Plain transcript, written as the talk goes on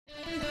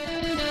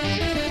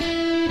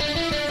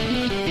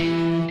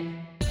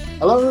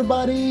Hello,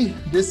 everybody.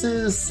 This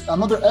is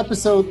another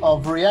episode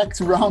of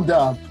React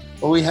Roundup.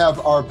 We have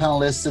our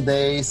panelists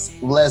today,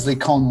 Leslie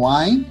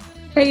Conwine.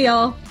 Hey,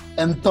 y'all.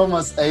 And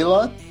Thomas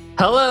Aylott.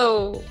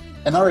 Hello.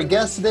 And our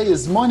guest today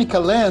is Monica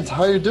Lent.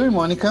 How are you doing,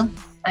 Monica?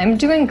 I'm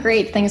doing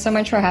great. Thanks so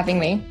much for having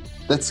me.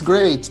 That's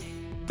great.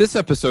 This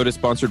episode is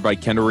sponsored by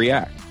Kendo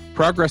React.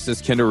 Progress's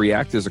Kendo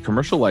React is a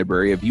commercial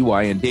library of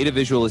UI and data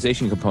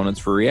visualization components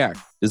for React,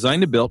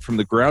 designed and built from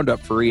the ground up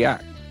for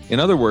React.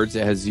 In other words,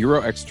 it has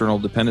zero external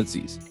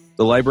dependencies.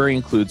 The library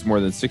includes more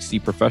than 60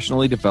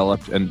 professionally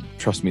developed, and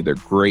trust me, they're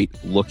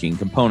great-looking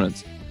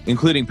components,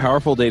 including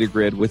powerful data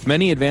grid with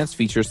many advanced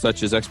features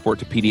such as export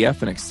to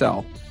PDF and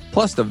Excel,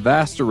 plus a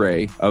vast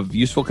array of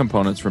useful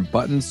components from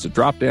buttons to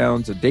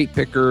drop-downs, a date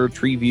picker,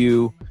 tree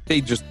view.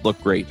 They just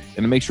look great,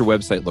 and it makes your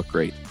website look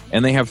great.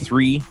 And they have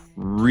 3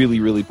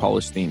 really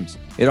polished themes.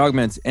 It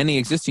augments any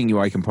existing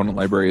UI component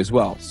library as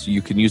well, so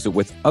you can use it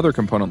with other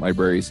component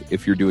libraries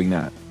if you're doing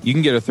that. You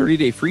can get a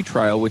 30-day free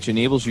trial, which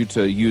enables you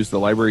to use the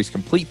library's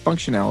complete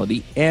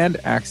functionality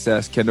and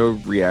access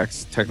Kendo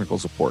React's technical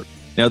support.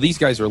 Now, these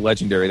guys are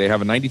legendary. They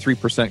have a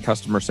 93%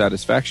 customer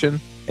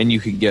satisfaction, and you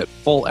can get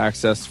full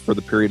access for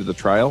the period of the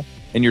trial,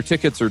 and your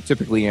tickets are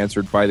typically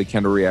answered by the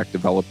Kendo React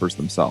developers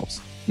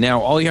themselves.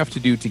 Now, all you have to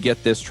do to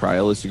get this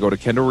trial is to go to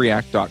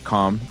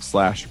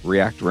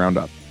kendoreact.com/React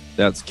Roundup.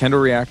 That's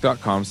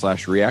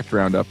kendoreact.com/React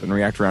Roundup, and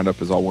React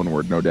Roundup is all one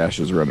word, no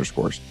dashes or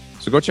underscores.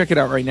 So go check it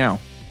out right now.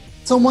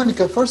 So,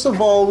 Monica, first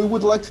of all, we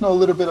would like to know a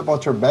little bit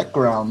about your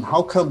background.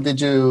 How come did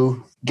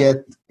you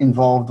get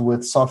involved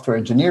with software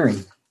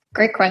engineering?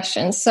 Great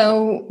question.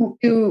 So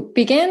to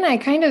begin, I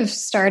kind of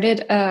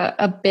started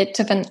a bit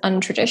of an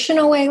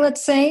untraditional way,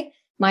 let's say.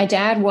 My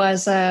dad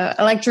was an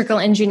electrical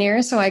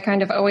engineer, so I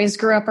kind of always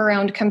grew up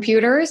around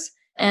computers.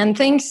 And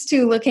thanks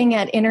to looking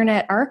at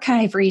Internet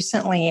Archive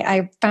recently,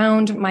 I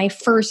found my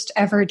first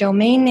ever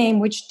domain name,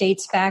 which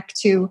dates back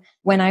to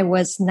when I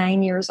was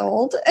 9 years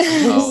old.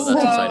 Oh,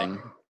 that's exciting.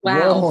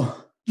 Wow. Whoa.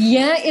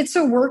 Yeah, it's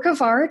a work of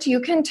art.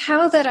 You can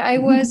tell that I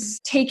was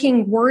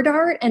taking word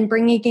art and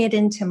bringing it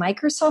into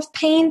Microsoft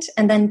Paint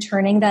and then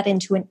turning that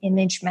into an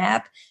image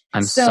map.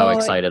 I'm so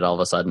excited all of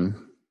a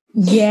sudden.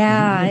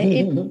 Yeah,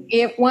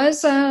 it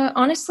was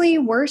honestly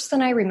worse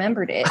than I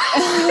remembered it.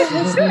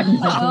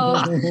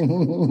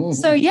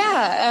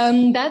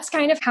 That's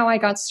kind of how I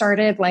got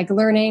started, like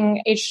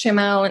learning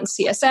HTML and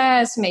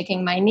CSS,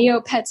 making my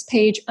Neopets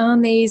page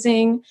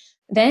amazing.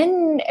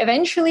 Then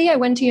eventually I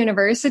went to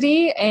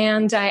university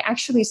and I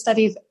actually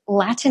studied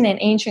Latin and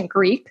ancient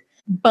Greek.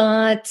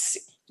 But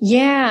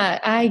yeah,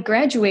 I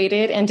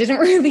graduated and didn't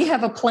really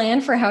have a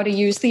plan for how to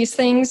use these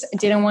things. I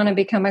didn't want to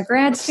become a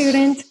grad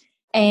student.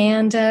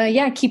 And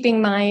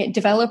keeping my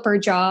developer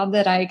job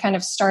that I kind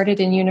of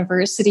started in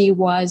university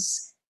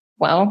was,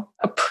 well,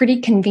 a pretty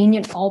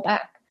convenient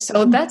fallback.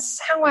 So that's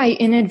how I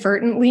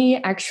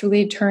inadvertently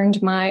actually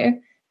turned my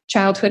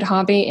childhood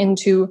hobby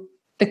into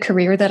the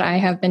career that I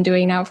have been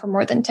doing now for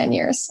more than 10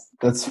 years.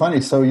 That's funny.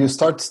 So you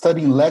start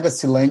studying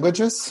legacy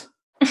languages?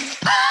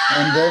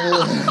 And then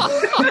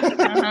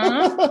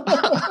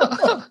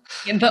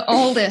the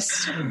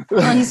oldest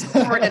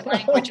unsupported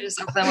languages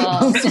of them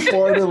all.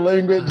 Unsupported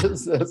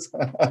languages.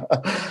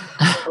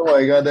 Oh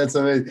my God, that's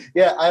amazing.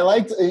 Yeah, I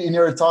liked in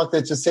your talk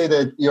that you say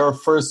that your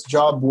first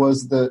job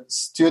was the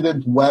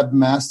student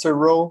webmaster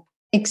role.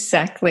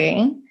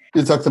 Exactly.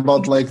 You talked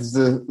about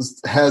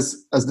has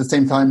at the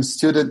same time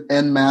student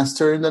and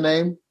master in the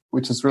name,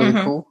 which is really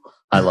cool.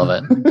 I love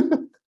it.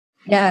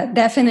 Yeah,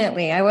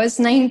 definitely. I was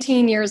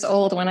 19 years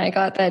old when I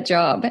got that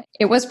job.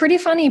 It was pretty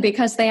funny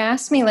because they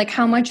asked me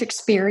how much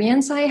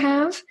experience I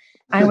have.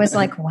 I was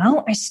like,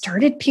 well, I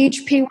started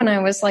PHP when I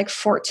was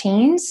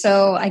 14.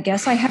 So I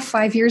guess I have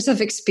 5 years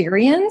of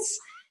experience.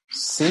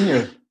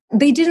 Senior.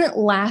 They didn't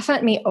laugh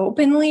at me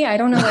openly. I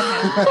don't know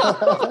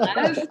what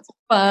happened,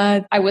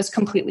 but I was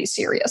completely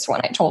serious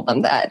when I told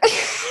them that.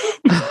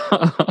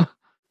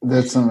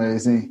 That's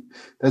amazing.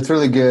 That's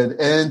really good.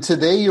 And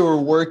today you're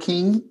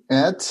working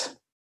at...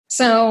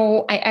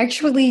 So I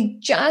actually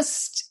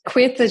just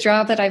quit the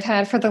job that I've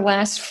had for the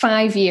last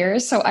 5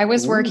 years. So I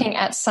was working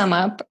at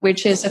SumUp,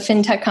 which is a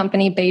fintech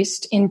company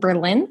based in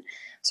Berlin.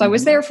 So I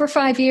was there for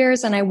 5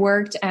 years and I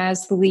worked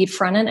as the lead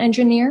front-end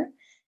engineer.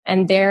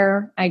 And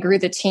there I grew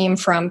the team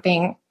from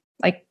being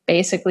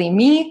basically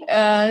me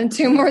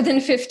to more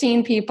than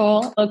 15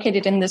 people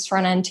located in this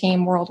front-end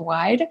team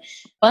worldwide.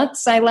 But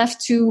I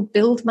left to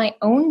build my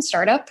own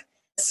startup.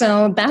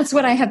 So that's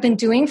what I have been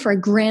doing for a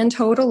grand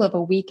total of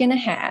a week and a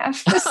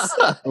half.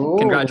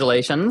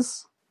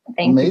 Congratulations.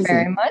 Thank you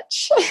very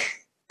much.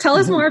 Tell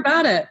us more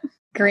about it.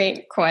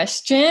 Great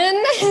question.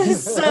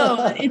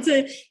 So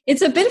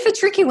it's a bit of a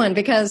tricky one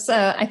because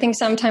I think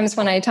sometimes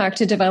when I talk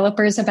to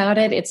developers about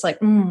it, it's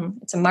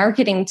it's a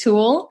marketing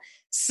tool.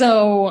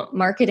 So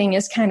marketing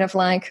is kind of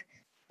a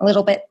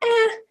little bit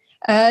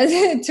to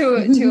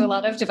a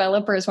lot of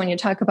developers. When you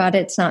talk about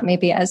it, it's not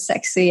maybe as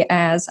sexy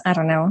as, I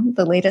don't know,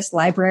 the latest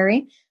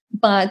library.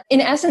 But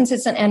in essence,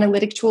 it's an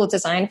analytic tool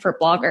designed for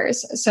bloggers.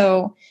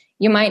 So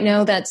you might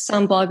know that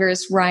some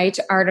bloggers write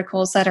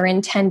articles that are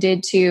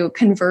intended to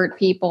convert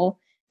people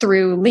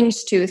through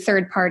links to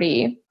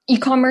third-party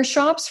e-commerce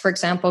shops, for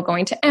example,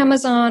 going to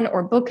Amazon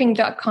or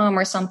booking.com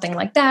or something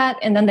like that,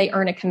 and then they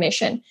earn a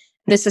commission.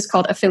 This is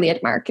called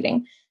affiliate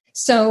marketing.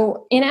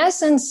 So in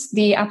essence,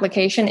 the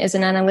application is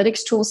an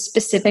analytics tool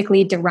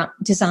specifically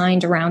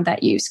designed around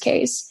that use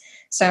case.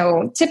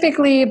 So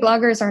typically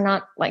bloggers are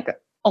not like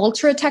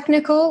ultra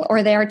technical,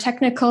 or they are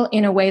technical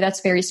in a way that's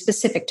very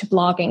specific to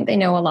blogging. They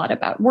know a lot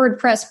about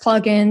WordPress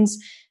plugins,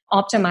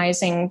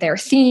 optimizing their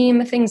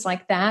theme, things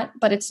like that.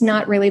 But it's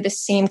not really the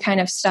same kind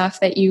of stuff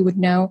that you would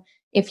know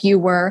if you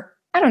were,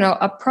 I don't know,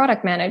 a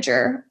product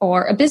manager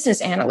or a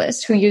business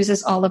analyst who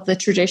uses all of the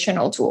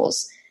traditional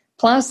tools.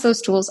 Plus,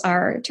 those tools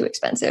are too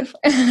expensive.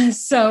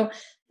 So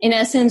in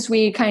essence,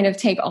 we kind of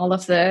take all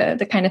of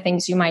the kind of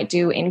things you might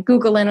do in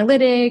Google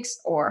Analytics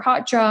or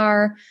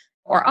Hotjar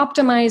or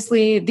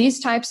Optimizely, these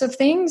types of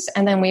things,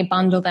 and then we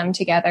bundle them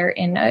together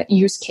in a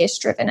use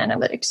case-driven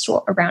analytics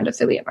tool around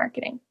affiliate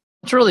marketing.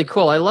 It's really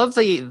cool. I love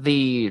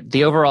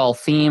the overall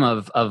theme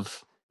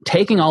of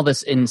taking all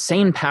this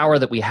insane power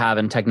that we have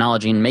in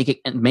technology and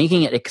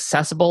making it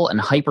accessible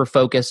and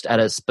hyper-focused at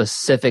a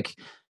specific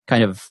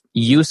kind of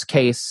use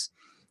case,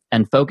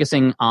 and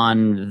focusing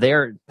on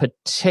their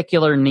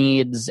particular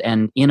needs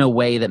and in a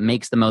way that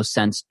makes the most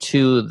sense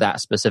to that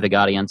specific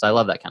audience. I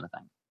love that kind of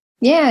thing.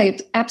 Yeah,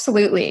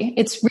 absolutely.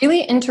 It's really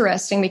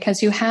interesting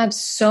because you have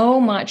so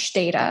much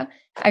data.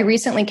 I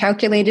recently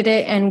calculated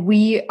it, and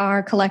we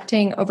are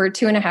collecting over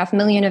 2.5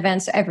 million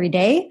events every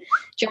day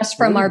just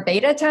from our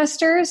beta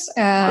testers.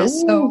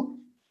 So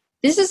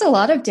this is a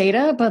lot of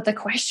data, but the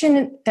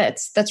question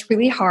that's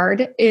really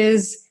hard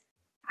is,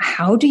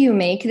 how do you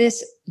make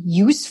this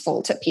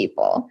useful to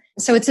people?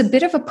 So it's a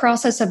bit of a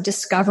process of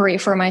discovery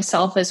for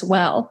myself as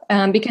well,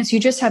 because you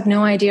just have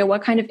no idea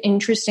what kind of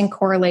interesting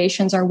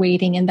correlations are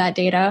waiting in that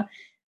data,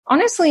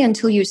 honestly,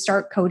 until you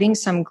start coding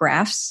some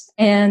graphs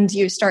and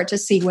you start to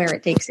see where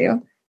it takes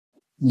you.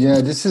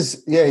 Yeah,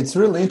 it's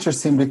really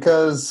interesting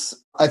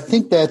because I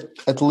think that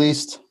at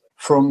least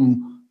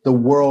from the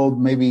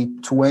world maybe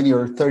 20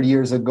 or 30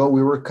 years ago,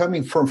 we were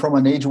coming from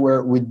an age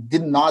where we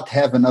did not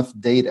have enough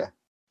data.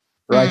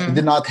 Right, we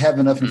did not have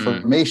enough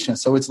information.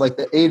 So it's like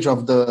the age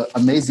of the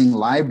amazing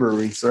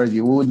libraries, right?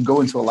 You would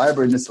go into a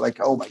library and it's like,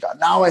 oh my God,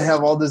 now I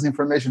have all this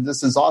information.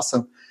 This is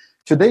awesome.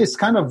 Today is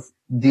kind of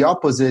the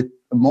opposite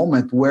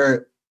moment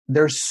where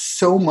there's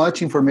so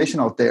much information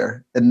out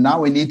there. And now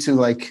we need to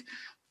like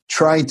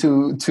try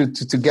to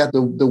get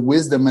the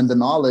wisdom and the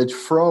knowledge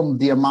from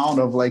the amount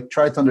of like,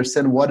 try to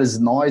understand what is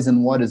noise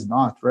and what is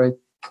not, right?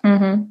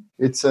 Mm-hmm.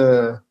 It's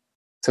a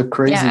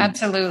crazy. Yeah,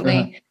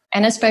 absolutely.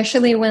 And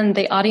especially when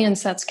the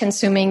audience that's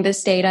consuming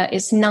this data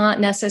is not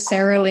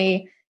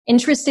necessarily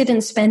interested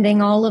in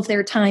spending all of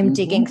their time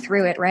digging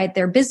through it, right?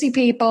 They're busy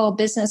people,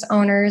 business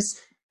owners,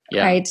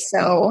 right?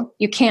 So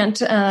you can't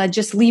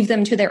just leave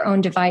them to their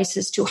own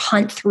devices to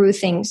hunt through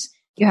things.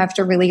 You have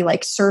to really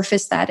like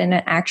surface that in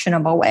an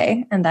actionable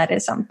way. And that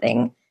is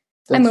something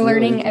I'm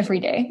learning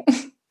every day.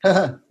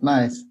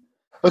 Nice.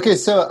 Okay,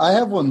 so I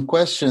have one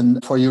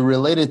question for you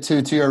related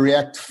to your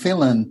React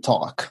Finland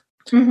talk.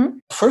 Mm-hmm.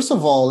 First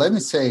of all, let me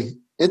say,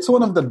 it's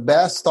one of the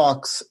best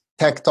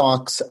tech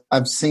talks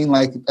I've seen,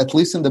 like at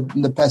least in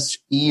the past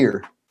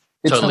year.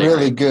 It's totally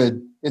really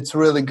good. It's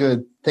really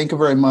good. Thank you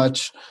very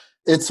much.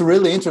 It's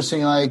really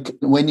interesting, like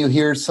when you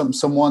hear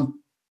someone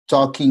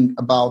talking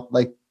about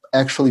like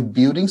actually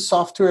building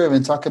software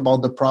and talk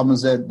about the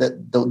problems that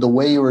the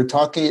way you were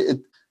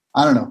talking,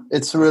 I don't know.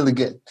 It's really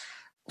good.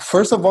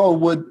 First of all,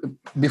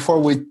 before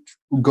we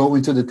go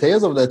into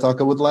details of that talk,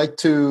 I would like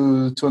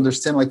to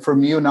understand, like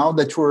from you now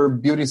that you're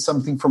building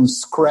something from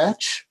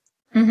scratch,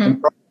 and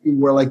probably you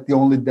were like the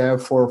only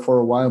dev for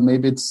a while.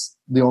 Maybe it's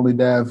the only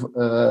dev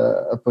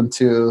up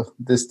until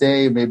this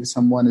day. Maybe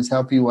someone is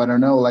helping you. I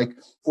don't know. Like,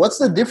 what's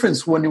the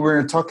difference when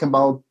you're thinking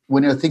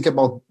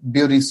about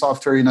building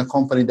software in a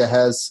company that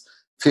has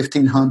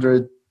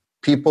 1,500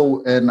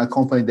 people and a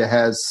company that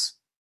has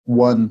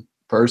one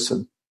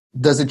person?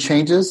 Does it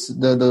changes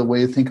the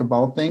way you think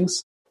about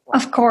things?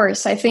 Of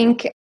course. I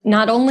think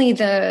not only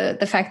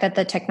the fact that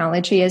the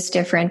technology is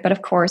different, but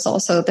of course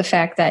also the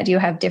fact that you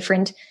have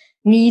different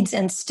needs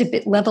and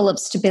level of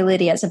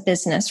stability as a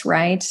business,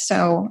 right?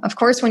 So of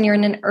course, when you're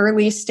in an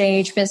early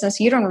stage business,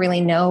 you don't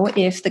really know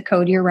if the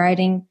code you're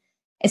writing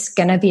is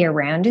going to be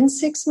around in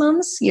 6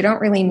 months. You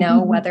don't really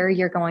know whether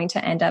you're going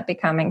to end up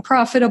becoming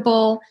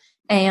profitable.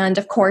 And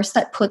of course,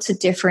 that puts a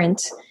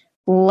different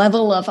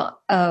level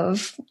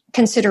of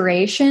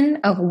consideration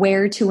of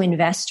where to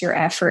invest your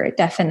effort,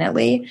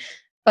 definitely.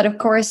 But of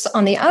course,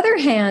 on the other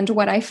hand,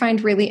 what I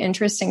find really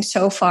interesting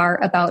so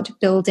far about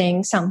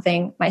building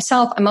something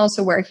myself, I'm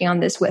also working on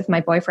this with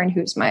my boyfriend,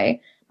 who's my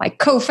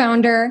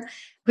co-founder,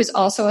 who's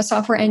also a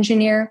software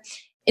engineer.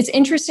 It's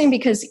interesting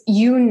because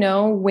you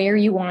know where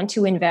you want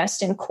to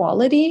invest in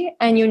quality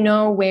and you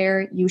know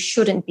where you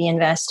shouldn't be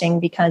investing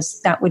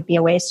because that would be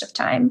a waste of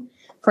time.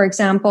 For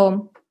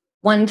example,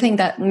 one thing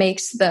that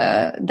makes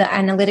the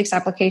analytics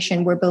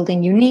application we're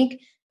building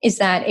unique is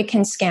that it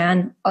can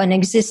scan an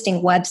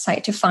existing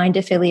website to find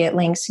affiliate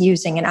links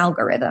using an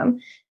algorithm.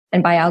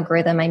 And by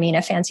algorithm, I mean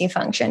a fancy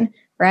function,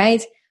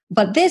 right?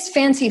 But this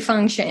fancy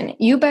function,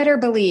 you better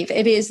believe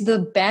it is the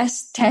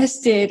best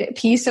tested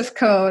piece of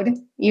code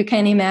you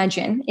can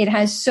imagine. It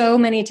has so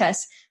many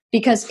tests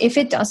because if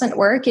it doesn't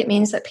work, it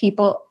means that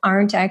people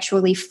aren't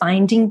actually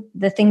finding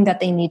the thing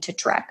that they need to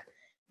track.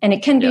 And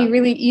it can be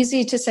really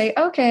easy to say,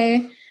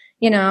 okay,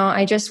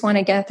 I just want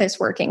to get this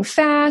working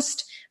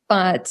fast.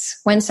 But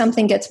when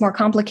something gets more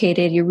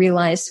complicated, you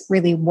realize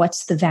really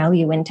what's the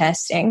value in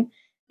testing.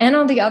 And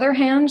on the other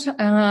hand,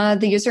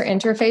 the user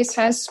interface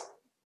has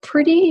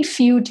pretty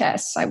few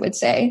tests, I would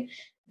say.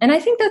 And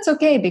I think that's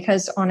okay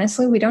because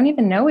honestly, we don't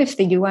even know if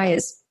the UI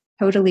is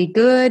totally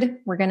good.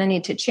 We're going to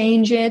need to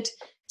change it.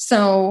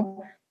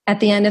 So at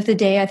the end of the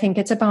day, I think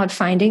it's about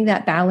finding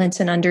that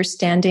balance and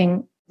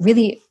understanding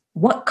really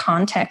what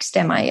context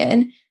am I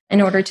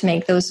in order to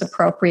make those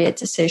appropriate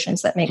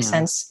decisions that make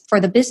sense for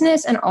the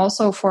business and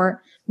also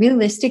for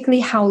realistically,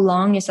 how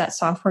long is that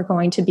software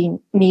going to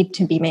need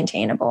to be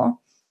maintainable?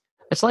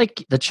 It's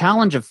like the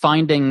challenge of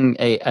finding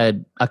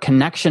a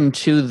connection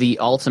to the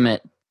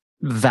ultimate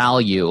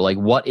value. Like,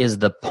 what is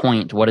the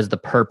point? What is the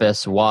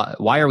purpose?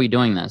 Why are we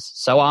doing this?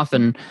 So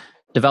often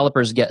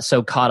developers get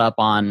so caught up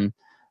on,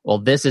 well,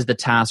 this is the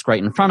task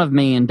right in front of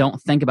me, and don't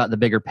think about the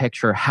bigger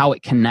picture, how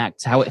it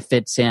connects, how it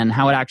fits in,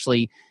 how it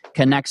actually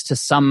connects to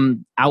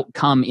some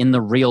outcome in the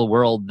real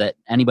world that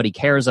anybody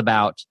cares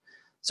about.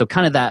 So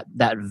kind of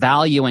that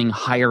valuing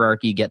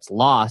hierarchy gets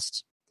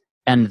lost.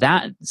 And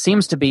that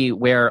seems to be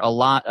where a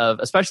lot of,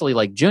 especially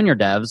like junior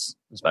devs,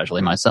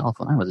 especially myself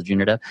when I was a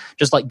junior dev,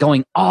 just like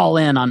going all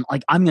in on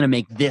like, I'm going to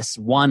make this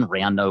one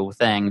rando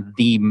thing,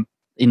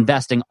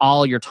 investing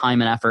all your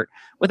time and effort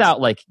without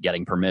like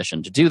getting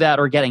permission to do that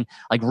or getting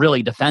like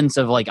really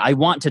defensive. Like, I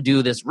want to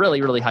do this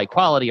really, really high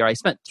quality, or I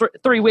spent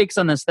 3 weeks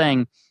on this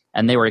thing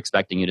and they were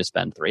expecting you to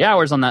spend 3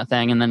 hours on that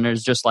thing. And then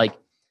there's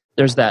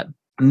that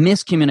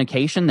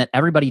miscommunication that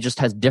everybody just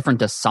has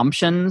different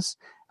assumptions,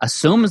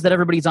 assumes that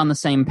everybody's on the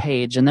same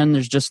page, and then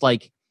there's just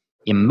like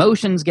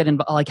emotions get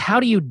involved. Like,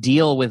 how do you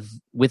deal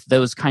with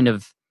those kind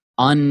of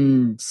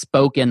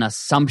unspoken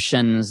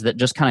assumptions that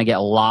just kind of get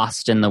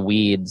lost in the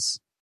weeds?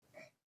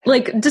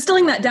 Like,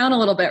 distilling that down a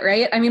little bit,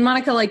 right? I mean,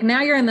 Monica, like,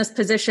 now you're in this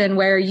position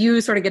where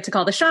you sort of get to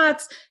call the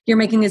shots, you're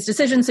making these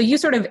decisions, so you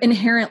sort of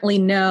inherently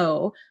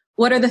know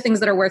what are the things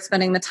that are worth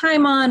spending the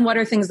time on, what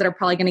are things that are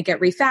probably going to get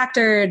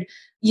refactored,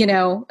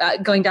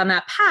 going down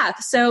that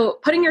path. So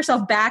putting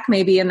yourself back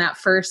maybe in that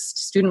first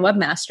student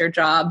webmaster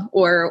job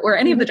or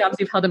any of the jobs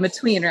you've held in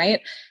between,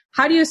 right?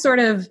 How do you sort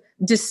of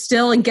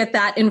distill and get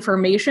that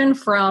information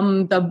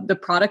from the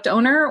product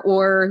owner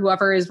or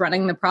whoever is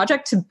running the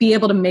project to be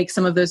able to make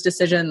some of those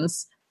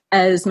decisions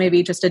as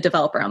maybe just a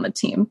developer on the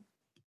team?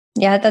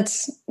 Yeah,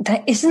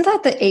 isn't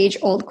that the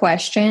age-old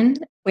question?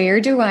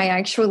 Where do I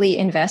actually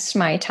invest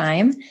my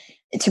time?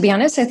 To be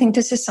honest, I think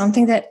this is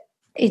something that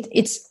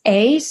it's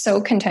A,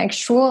 so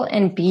contextual,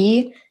 and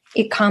B,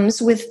 it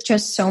comes with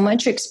just so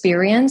much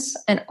experience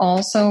and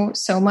also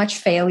so much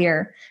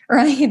failure,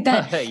 right?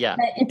 That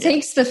it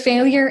takes the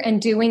failure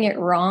and doing it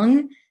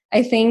wrong,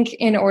 I think,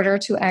 in order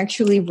to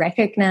actually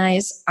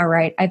recognize, all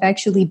right, I've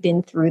actually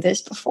been through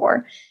this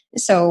before.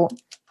 So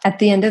at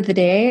the end of the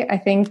day, I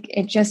think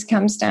it just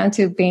comes down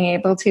to being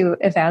able to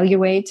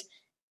evaluate,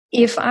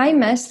 if I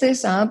mess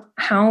this up,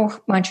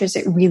 how much is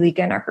it really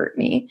going to hurt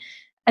me?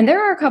 And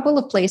there are a couple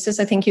of places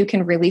I think you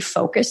can really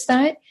focus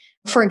that.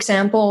 For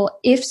example,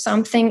 if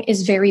something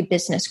is very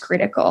business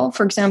critical,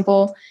 for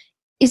example,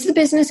 is the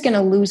business going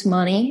to lose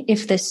money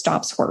if this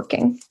stops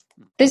working?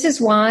 This is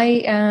why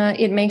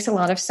it makes a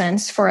lot of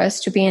sense for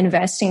us to be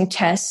investing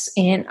tests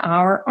in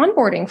our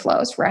onboarding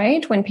flows,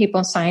 right? When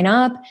people sign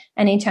up,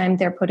 anytime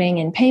they're putting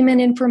in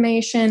payment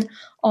information,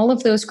 all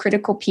of those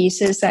critical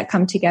pieces that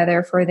come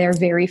together for their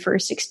very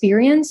first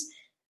experience.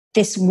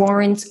 This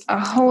warrants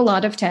a whole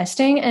lot of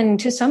testing and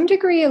to some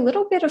degree, a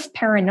little bit of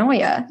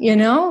paranoia,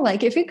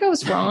 like if it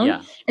goes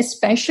wrong,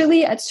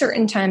 especially at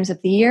certain times of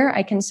the year.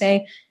 I can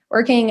say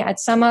working at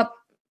SumUp,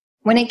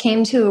 when it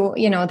came to,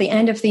 the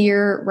end of the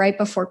year, right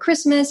before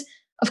Christmas,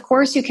 of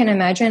course, you can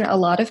imagine a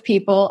lot of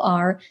people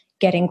are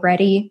getting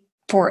ready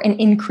for an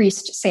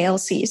increased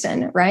sales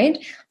season,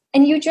 right?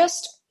 And it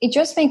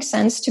just makes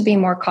sense to be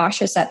more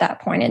cautious at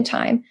that point in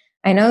time.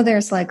 I know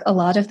there's like a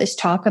lot of this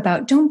talk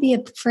about don't be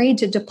afraid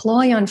to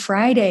deploy on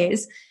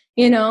Fridays,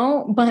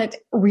 but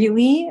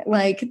really,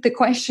 like, the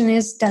question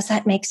is, does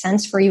that make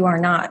sense for you or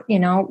not?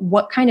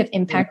 What kind of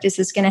impact is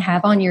this going to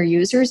have on your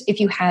users if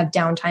you have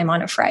downtime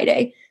on a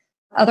Friday?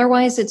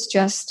 Otherwise, it's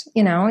just,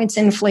 it's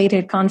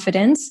inflated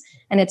confidence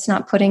and it's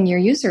not putting your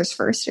users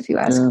first, if you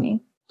ask me.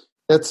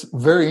 That's a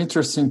very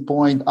interesting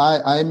point.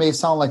 I may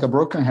sound like a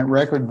broken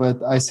record,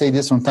 but I say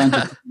this from time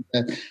to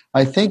time.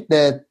 I think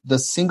that the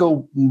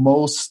single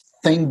most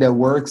thing that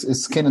works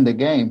is skin in the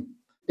game.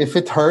 If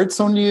it hurts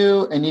on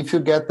you and if you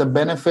get the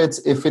benefits,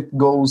 if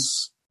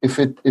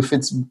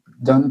it's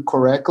done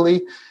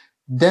correctly,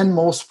 then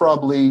most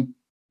probably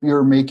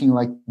you're making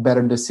like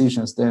better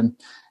decisions then.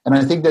 And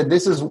I think that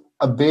this is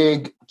a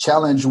big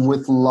challenge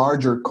with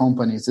larger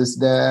companies, is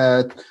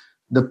that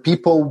the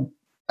people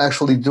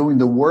actually doing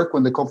the work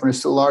when the company is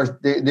still large,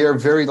 they are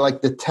very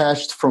like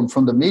detached from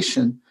the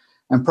mission.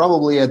 And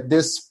probably at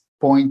this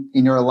point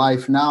in your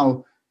life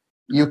now,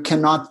 you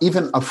cannot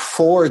even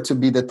afford to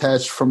be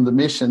detached from the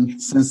mission,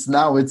 since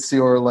now it's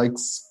your like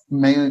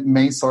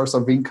main source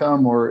of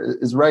income, or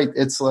is right.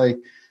 It's like,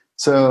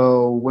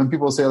 so when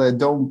people say like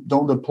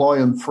don't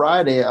deploy on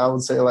Friday, I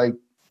would say like,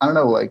 I don't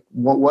know, like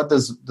what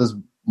does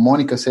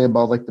Monica say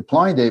about like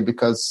deploying day,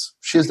 because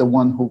she's the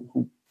one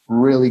who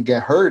really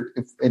get hurt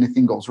if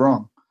anything goes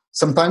wrong.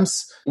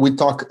 Sometimes we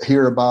talk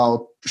here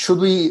about, should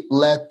we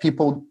let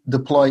people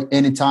deploy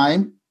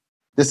anytime?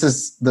 This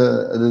is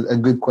a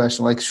good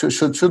question. Like,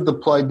 should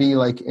deploy be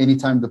like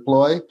anytime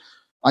deploy?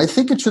 I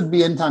think it should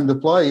be anytime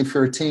deploy if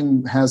your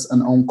team has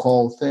an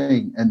on-call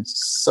thing, and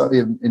so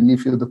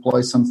if you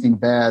deploy something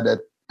bad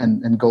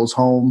and goes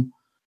home,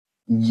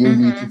 you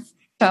need to.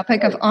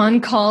 Topic of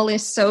on-call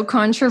is so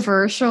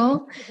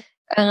controversial.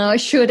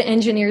 Should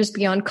engineers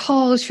be on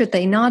call? Should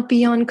they not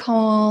be on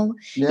call?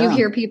 Yeah. You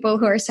hear people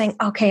who are saying,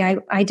 okay,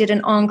 I did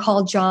an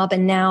on-call job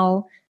and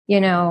now,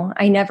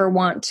 I never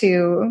want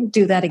to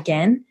do that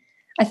again.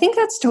 I think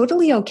that's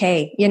totally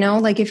okay.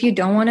 Like if you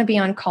don't want to be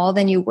on call,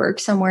 then you work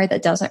somewhere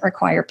that doesn't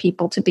require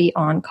people to be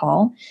on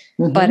call.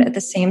 Mm-hmm. But at the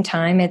same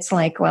time, it's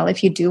like, well,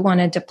 if you do want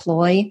to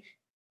deploy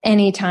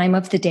any time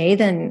of the day,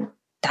 then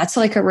that's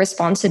like a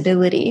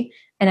responsibility.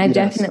 And I've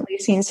definitely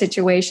seen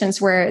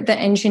situations where the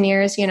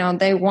engineers,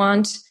 they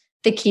want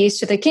the keys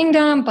to the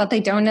kingdom, but they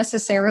don't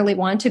necessarily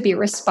want to be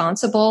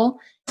responsible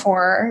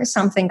for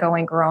something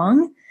going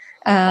wrong.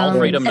 All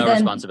freedom, no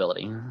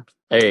responsibility.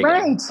 There you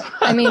go.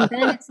 I mean,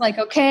 then it's like,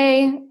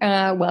 okay,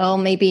 well,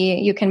 maybe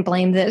you can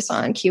blame this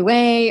on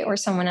QA or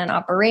someone in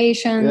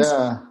operations.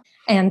 Yeah.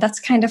 And that's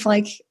kind of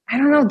like, I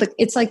don't know,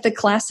 it's like the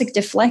classic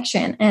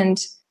deflection.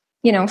 And,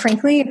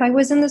 frankly, if I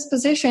was in this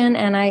position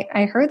and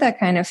I heard that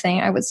kind of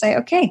thing, I would say,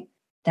 okay,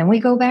 then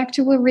we go back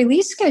to a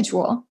release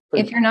schedule.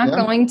 If you're not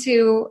going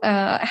to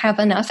have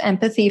enough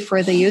empathy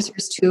for the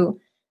users to,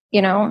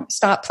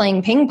 stop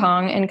playing ping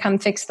pong and come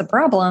fix the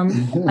problem,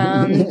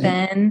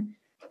 then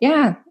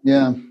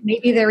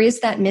maybe there is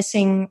that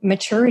missing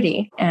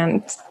maturity.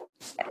 And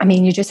I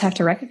mean, you just have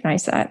to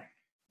recognize that.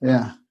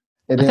 Yeah.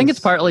 I think it's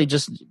partly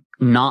just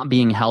not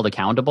being held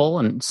accountable.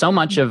 And so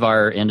much of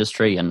our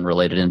industry and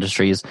related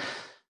industries,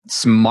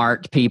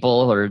 smart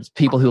people or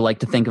people who like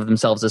to think of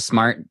themselves as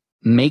smart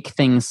make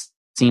things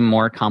seem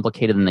more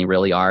complicated than they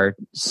really are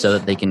so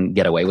that they can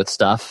get away with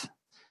stuff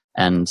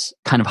and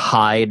kind of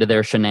hide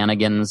their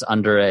shenanigans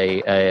under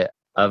a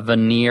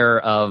veneer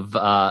of,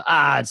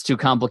 it's too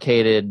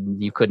complicated.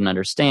 You couldn't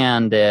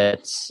understand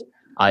it.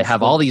 I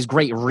have all these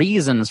great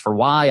reasons for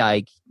why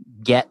I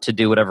get to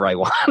do whatever I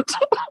want.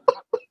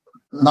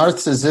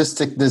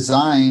 Narcissistic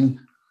design.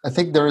 I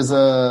think there's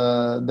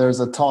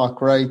a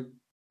talk, right?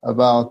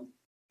 About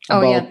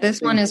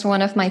this one is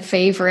one of my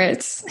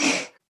favorites.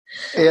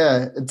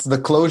 Yeah, it's the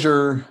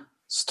Closure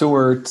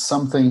Stewart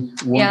something.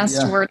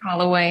 Stuart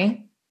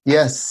Holloway.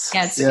 Yes.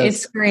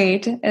 It's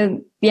great.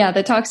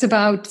 That talks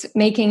about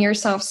making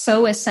yourself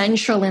so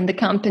essential in the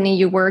company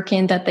you work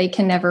in that they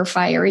can never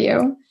fire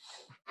you.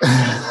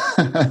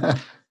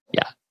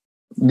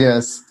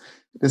 Yes,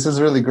 this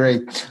is really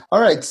great. All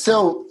right,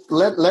 so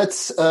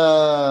let's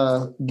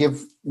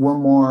give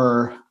one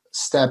more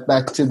step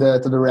back to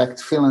the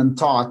React Finland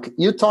talk.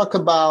 You talk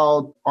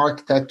about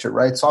architecture,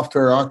 right?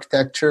 Software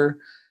architecture.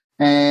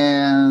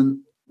 And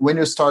when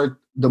you start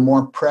the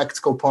more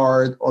practical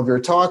part of your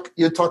talk,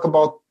 you talk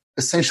about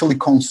essentially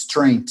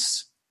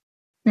constraints,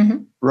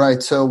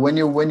 right? So when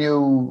you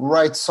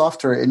write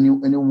software and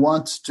you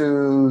want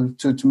to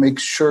make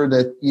sure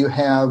that you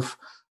have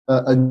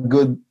a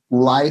good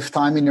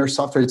lifetime in your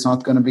software, it's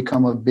not going to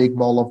become a big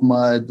ball of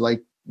mud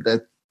like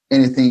that.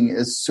 Anything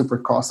is super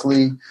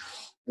costly.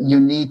 You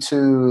need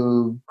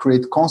to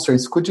create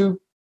constraints. Could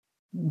you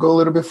go a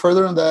little bit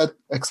further on that?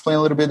 Explain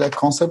a little bit that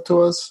concept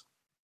to us.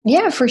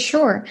 Yeah, for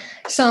sure.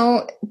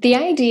 So the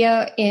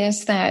idea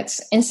is that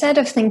instead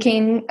of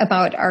thinking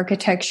about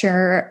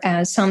architecture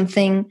as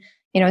something,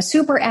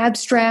 super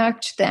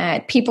abstract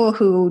that people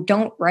who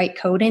don't write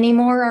code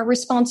anymore are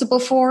responsible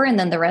for, and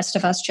then the rest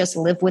of us just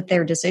live with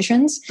their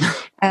decisions,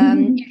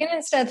 you can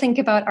instead think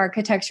about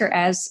architecture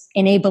as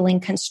enabling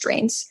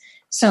constraints.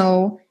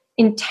 So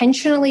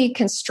intentionally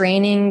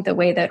constraining the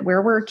way that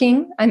we're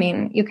working. I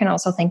mean, you can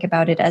also think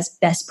about it as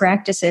best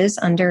practices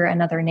under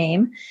another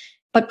name.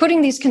 But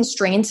putting these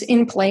constraints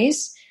in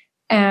place,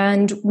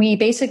 and we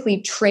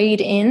basically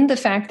trade in the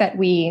fact that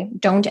we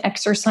don't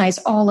exercise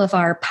all of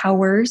our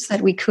powers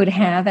that we could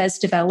have as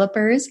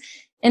developers.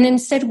 And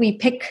instead we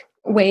pick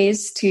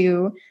ways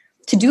to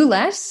do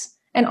less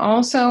and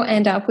also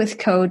end up with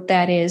code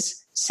that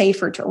is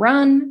safer to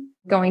run,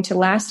 going to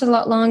last a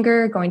lot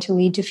longer, going to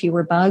lead to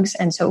fewer bugs,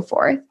 and so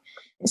forth.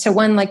 So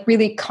one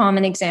really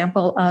common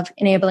example of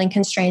enabling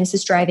constraints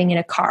is driving in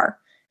a car.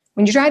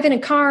 When you drive in a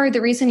car,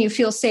 the reason you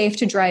feel safe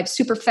to drive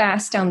super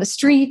fast down the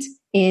street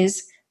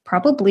is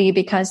probably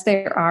because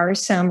there are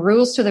some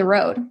rules to the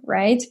road,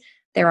 right?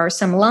 There are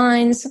some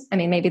lines. I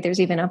mean, maybe there's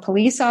even a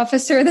police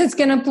officer that's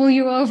going to pull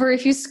you over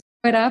if you screw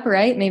it up,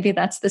 right? Maybe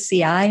that's the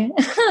CI.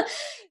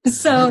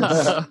 So,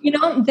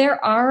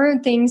 there are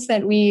things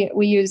that we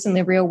use in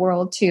the real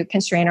world to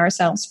constrain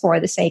ourselves for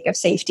the sake of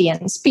safety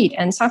and speed.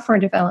 And software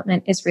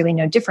development is really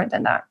no different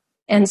than that.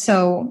 And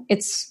so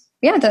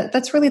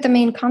that's really the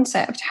main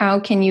concept. How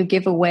can you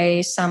give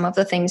away some of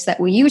the things that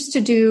we used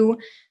to do,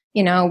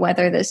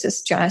 whether this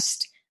is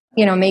just,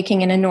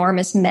 making an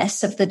enormous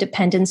mess of the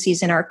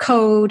dependencies in our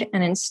code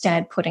and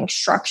instead putting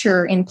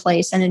structure in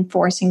place and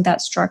enforcing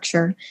that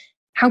structure.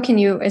 How can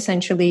you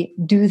essentially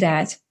do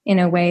that in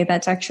a way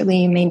that's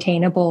actually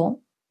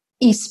maintainable,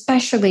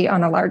 especially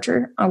on a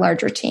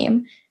larger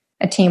team,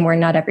 a team where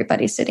not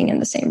everybody's sitting in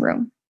the same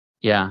room?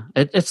 Yeah,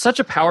 it's such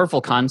a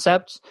powerful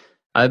concept.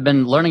 I've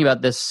been learning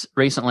about this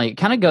recently. It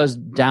kind of goes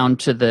down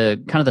to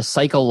the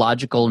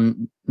psychological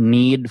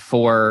need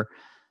for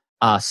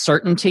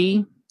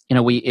certainty.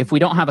 If we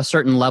don't have a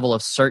certain level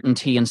of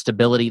certainty and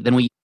stability, then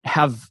we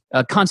have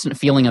a constant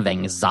feeling of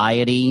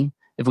anxiety.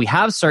 If we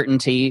have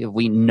certainty, if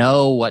we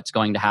know what's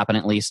going to happen,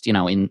 at least,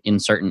 in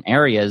certain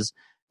areas,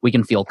 we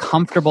can feel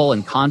comfortable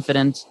and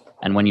confident.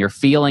 And when you're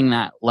feeling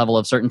that level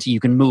of certainty, you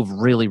can move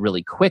really,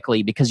 really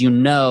quickly because you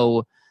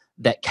know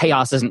that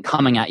chaos isn't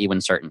coming at you in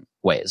certain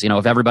ways.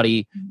 If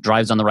everybody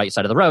drives on the right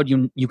side of the road,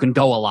 you can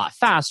go a lot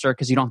faster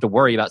because you don't have to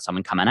worry about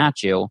someone coming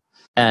at you.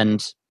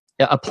 And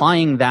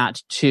applying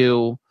that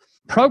to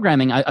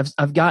programming,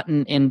 I've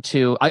gotten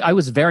into, I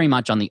was very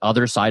much on the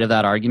other side of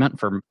that argument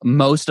for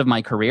most of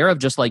my career of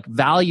just like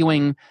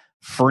valuing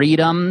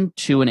freedom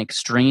to an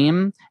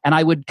extreme. And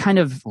I would kind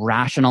of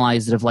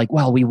rationalize it of like,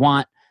 well,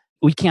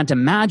 we can't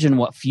imagine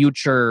what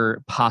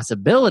future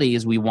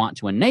possibilities we want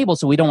to enable.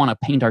 So we don't want to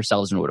paint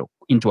ourselves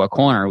into a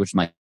corner, which is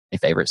my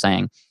favorite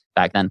saying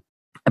back then.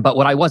 But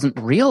what I wasn't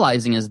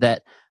realizing is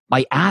that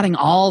by adding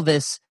all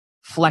this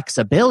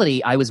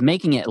flexibility, I was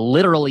making it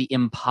literally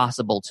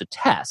impossible to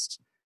test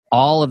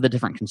all of the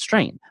different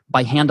constraints.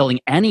 By handling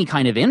any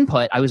kind of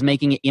input, I was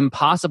making it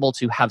impossible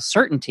to have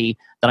certainty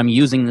that I'm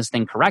using this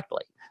thing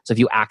correctly. So if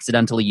you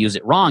accidentally use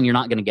it wrong, you're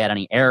not going to get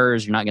any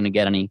errors. You're not going to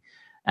get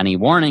any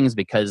warnings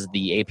because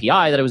the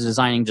API that I was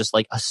designing just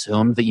like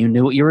assumed that you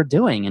knew what you were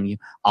doing and you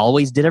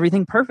always did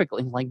everything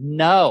perfectly. Like,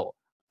 no.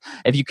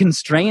 If you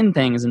constrain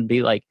things and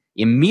be like,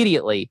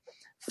 immediately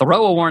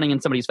throw a warning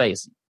in somebody's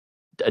face.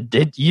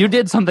 You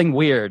did something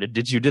weird.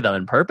 Did you do that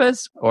on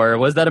purpose? Or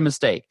was that a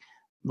mistake?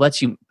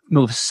 Lets you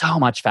move so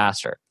much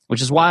faster,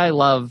 which is why I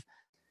love,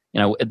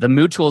 the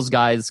MooTools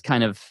guys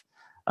kind of,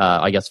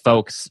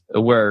 folks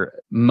were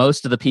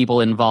most of the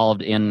people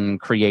involved in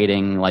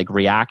creating like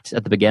React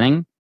at the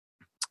beginning.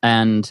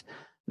 And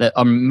the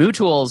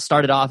MooTools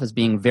started off as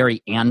being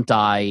very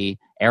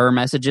anti-error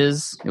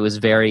messages. It was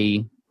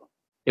very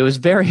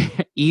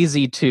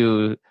easy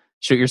to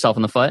shoot yourself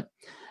in the foot.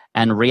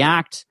 And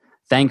React,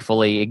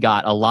 thankfully,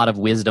 got a lot of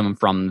wisdom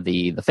from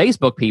the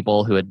Facebook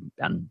people who had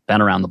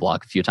been around the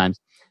block a few times.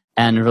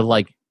 And were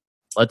like,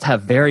 let's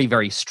have very,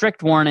 very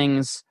strict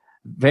warnings,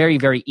 very,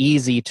 very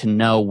easy to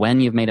know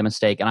when you've made a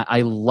mistake. And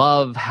I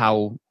love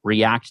how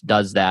React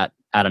does that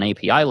at an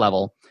API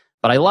level.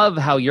 But I love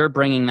how you're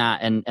bringing that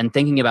and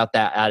thinking about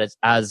that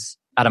as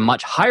at a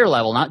much higher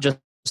level, not just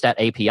at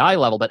API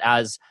level, but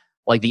as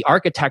like the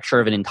architecture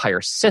of an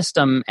entire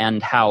system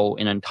and how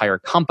an entire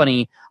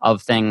company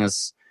of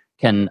things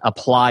can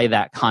apply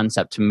that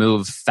concept to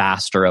move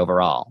faster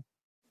overall.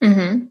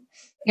 Mm-hmm.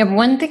 Yeah,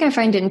 one thing I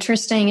find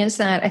interesting is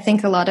that I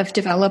think a lot of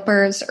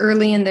developers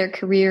early in their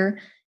career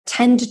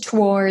tend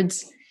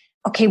towards,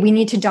 okay, we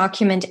need to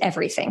document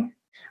everything.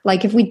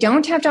 Like if we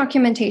don't have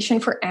documentation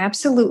for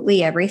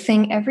absolutely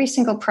everything, every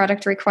single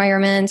product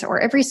requirement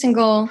or every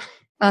single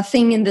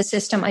thing in the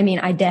system, I mean,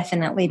 I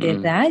definitely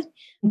did that,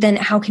 then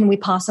how can we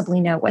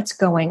possibly know what's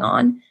going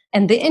on?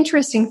 And the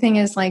interesting thing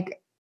is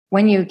like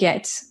when you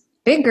get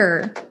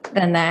bigger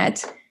than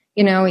that,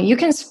 you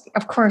can,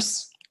 of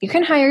course, you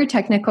can hire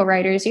technical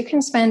writers. You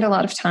can spend a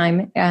lot of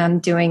time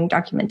doing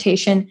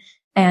documentation,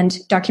 and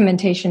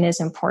documentation is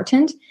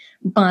important.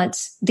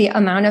 But the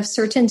amount of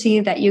certainty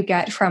that you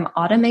get from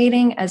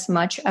automating as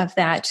much of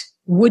that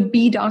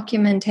would-be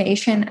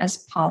documentation as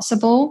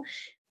possible,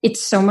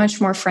 it's so much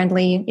more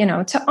friendly,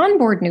 to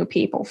onboard new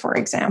people, for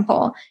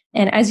example.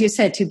 And as you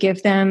said, to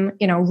give them,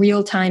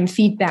 real-time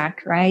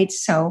feedback, right?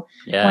 So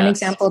One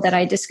example that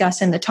I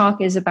discuss in the talk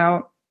is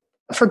about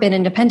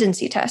forbidden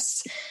dependency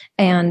tests.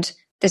 And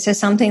this is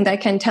something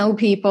that can tell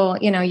people,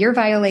 you're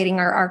violating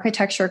our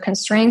architecture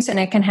constraints, and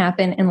it can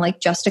happen in like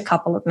just a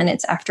couple of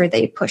minutes after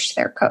they push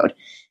their code.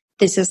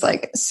 This is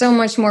like so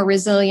much more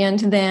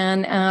resilient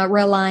than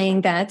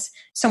relying that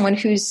someone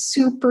who's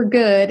super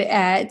good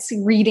at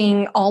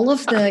reading all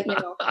of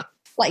the,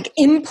 like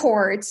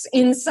imports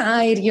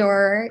inside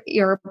your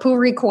pull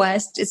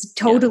request is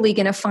totally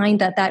going to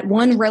find that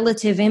one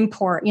relative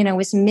import,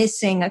 is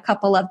missing a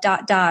couple of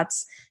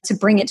dots to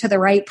bring it to the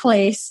right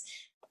place.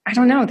 I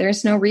don't know.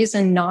 There's no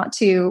reason not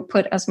to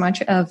put as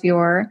much of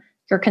your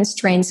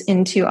constraints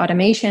into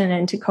automation and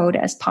into code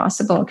as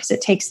possible, because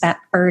it takes that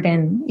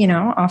burden,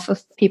 off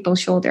of people's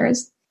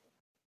shoulders.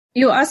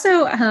 You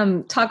also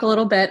talk a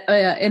little bit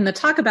in the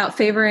talk about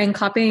favoring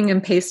copying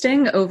and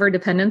pasting over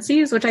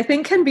dependencies, which I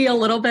think can be a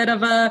little bit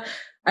of a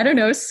I don't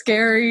know,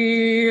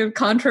 scary,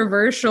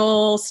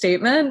 controversial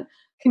statement.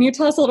 Can you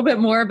tell us a little bit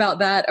more about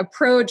that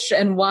approach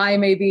and why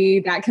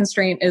maybe that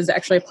constraint is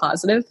actually a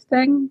positive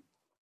thing?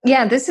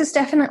 Yeah, this is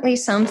definitely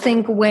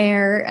something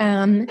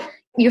where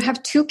you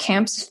have two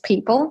camps of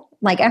people.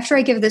 Like after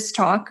I give this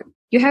talk,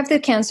 you have the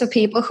camps of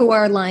people who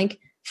are like,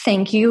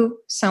 thank you,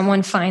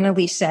 someone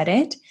finally said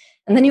it.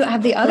 And then you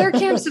have the other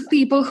camps of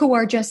people who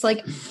are just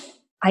like,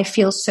 I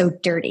feel so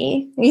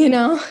dirty,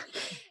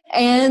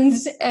 And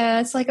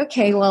it's like,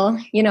 okay, well,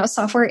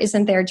 software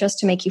isn't there just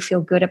to make you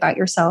feel good about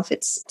yourself.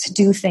 It's to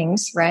do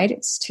things, right?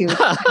 It's to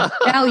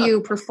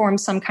value, perform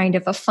some kind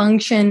of a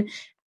function,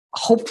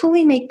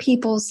 hopefully make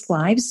people's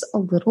lives a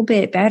little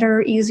bit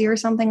better, easier,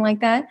 something like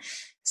that.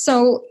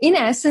 So in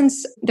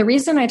essence, the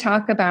reason I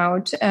talk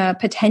about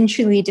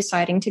potentially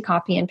deciding to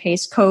copy and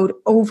paste code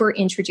over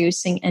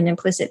introducing an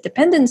implicit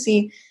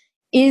dependency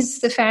is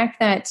the fact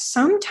that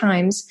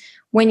sometimes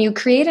when you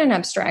create an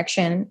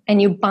abstraction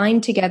and you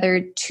bind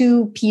together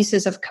two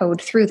pieces of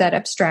code through that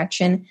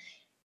abstraction,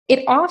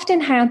 it often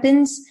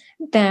happens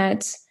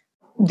that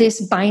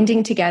this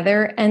binding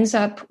together ends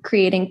up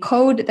creating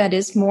code that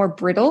is more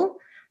brittle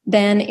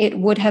than it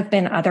would have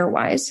been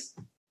otherwise.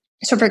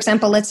 So for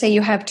example, let's say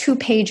you have 2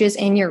 pages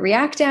in your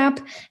React app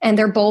and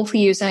they're both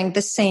using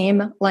the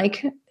same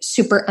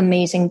super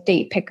amazing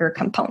date picker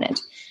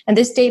component. And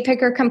this date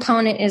picker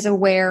component is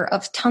aware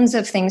of tons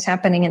of things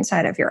happening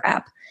inside of your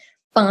app.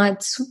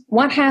 But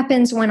what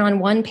happens when on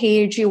one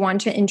page you want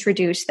to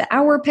introduce the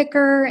hour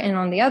picker and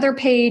on the other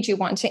page you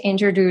want to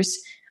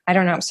introduce, I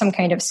don't know, some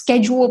kind of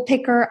schedule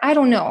picker? I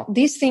don't know.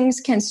 These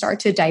things can start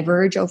to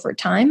diverge over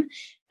time.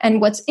 And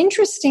what's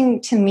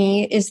interesting to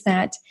me is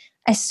that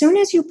as soon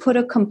as you put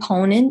a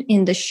component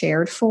in the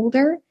shared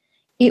folder,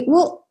 it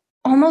will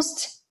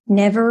almost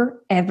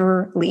never,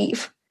 ever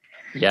leave.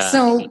 Yeah.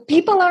 So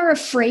people are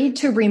afraid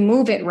to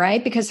remove it,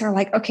 right? Because they're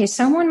like, okay,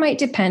 someone might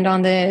depend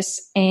on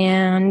this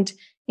and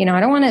I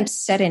don't want to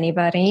upset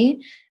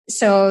anybody.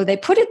 So they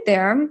put it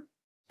there.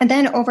 And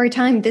then over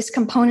time, this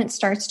component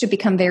starts to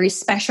become very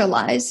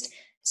specialized.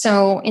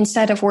 So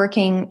instead of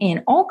working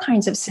in all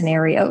kinds of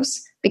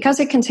scenarios, because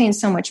it contains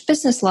so much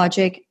business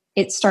logic,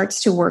 it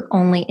starts to work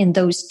only in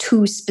those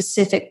 2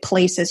 specific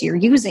places you're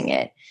using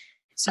it.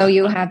 So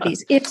you have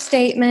these if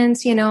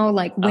statements,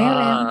 like where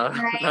am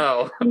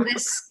I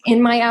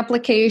in my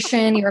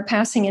application? You're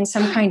passing in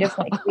some kind of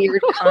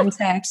weird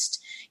context.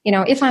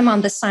 If I'm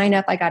on the sign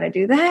up, I got to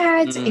do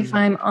that. If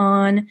I'm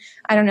on,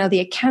 I don't know, the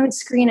account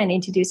screen, I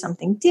need to do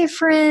something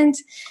different.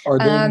 Or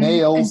the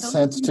mail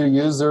sent to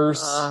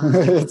users.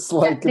 It's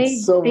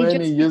it's so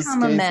many use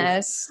cases. A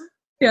mess.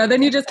 Yeah,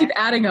 then you just keep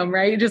adding them,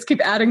 right? You just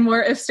keep adding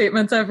more if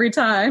statements every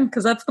time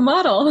because that's the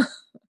model.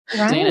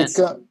 Right. It's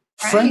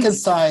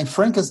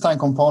Frankenstein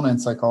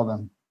components, I call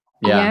them.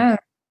 Yeah.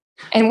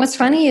 And what's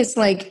funny is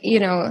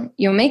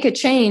you'll make a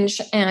change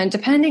and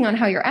depending on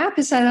how your app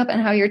is set up and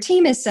how your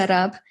team is set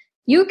up,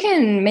 you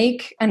can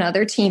make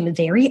another team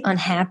very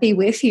unhappy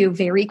with you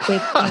very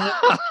quickly,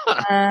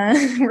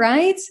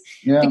 right?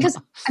 Yeah. Because,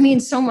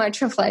 so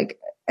much of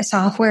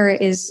software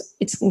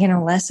it's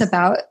less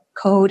about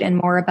code and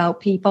more about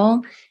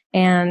people.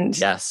 And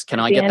yes, can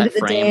I get that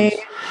framed?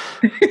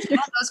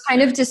 Those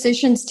kind of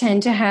decisions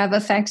tend to have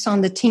effects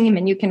on the team,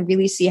 and you can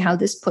really see how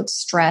this puts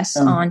stress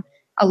on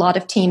a lot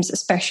of teams,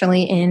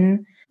 especially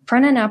in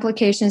front-end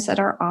applications that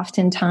are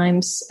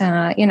oftentimes,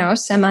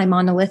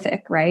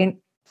 semi-monolithic, right?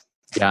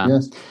 Yeah.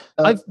 Yes.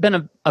 I've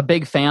been a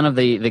big fan of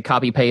the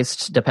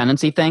copy-paste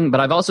dependency thing, but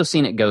I've also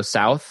seen it go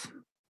south.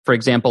 For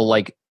example,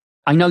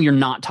 I know you're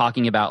not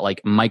talking about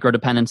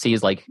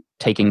micro-dependencies, like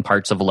taking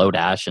parts of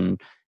Lodash and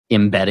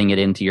embedding it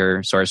into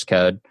your source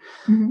code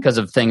because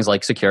of things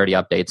like security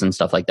updates and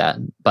stuff like that.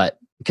 But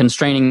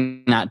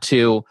constraining that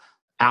to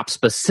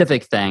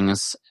app-specific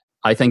things,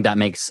 I think that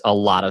makes a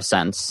lot of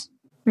sense.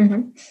 If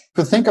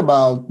you think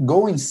about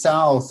going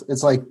south,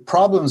 it's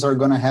problems are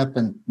going to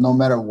happen no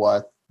matter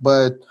what.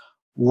 But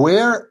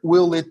where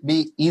will it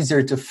be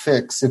easier to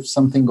fix if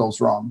something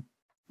goes wrong,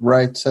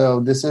 right? So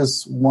this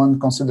is one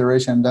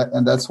consideration,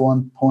 and that's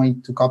one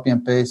point to copy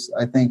and paste.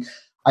 I think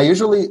I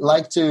usually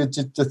like to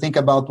think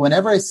about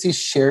whenever I see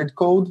shared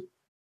code,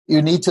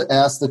 you need to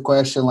ask the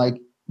question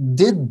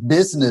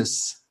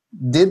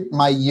did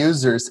my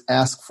users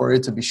ask for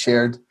it to be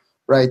shared,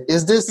 right?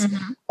 Is this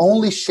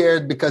only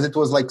shared because it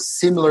was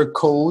similar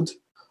code,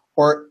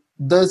 or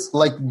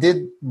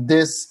did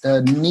this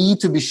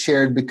need to be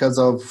shared because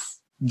of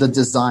the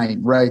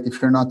design, right?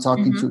 If you're not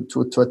talking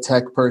to a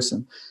tech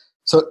person.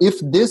 So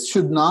if this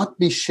should not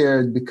be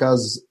shared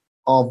because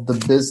of the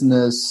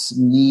business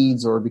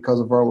needs or because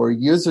of our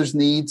users'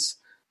 needs,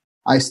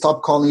 I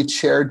stop calling it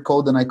shared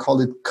code and I call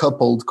it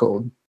coupled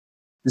code.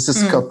 This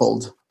is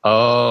coupled.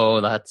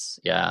 Oh, that's,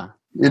 yeah.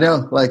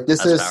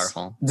 This is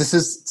powerful. This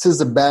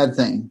is a bad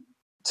thing.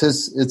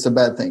 It's a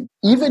bad thing.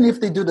 Even if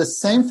they do the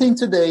same thing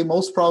today,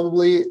 most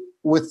probably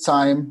with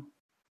time,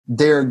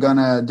 they're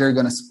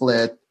gonna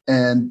split.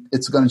 And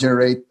it's going to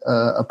generate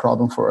a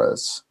problem for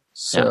us.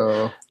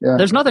 So, yeah.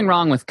 There's nothing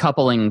wrong with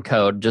coupling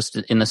code, just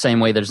in the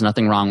same way there's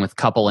nothing wrong with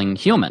coupling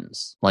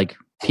humans.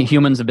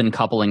 humans have been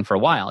coupling for a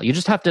while. You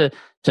just have to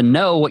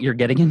know what you're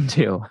getting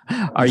into.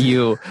 Are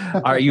you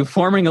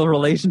forming a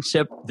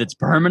relationship that's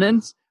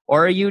permanent,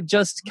 or are you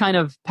just kind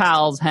of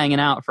pals hanging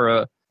out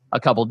for a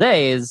couple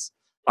days?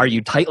 Are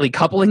you tightly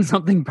coupling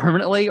something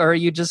permanently, or are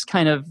you just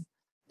kind of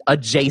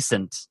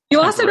adjacent?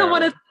 You also don't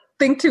want to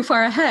think too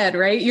far ahead,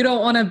 right? You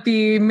don't want to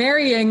be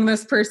marrying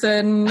this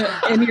person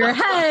in your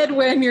head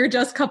when you're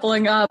just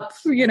coupling up,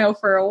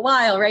 for a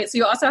while, right? So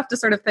you also have to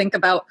sort of think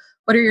about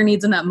what are your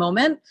needs in that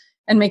moment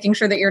and making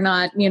sure that you're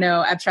not,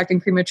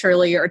 abstracting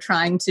prematurely or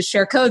trying to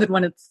share code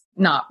when it's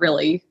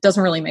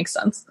doesn't really make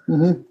sense.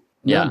 Mm-hmm.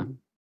 Yeah.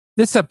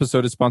 This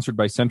episode is sponsored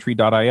by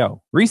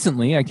Sentry.io.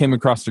 Recently, I came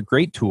across a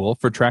great tool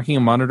for tracking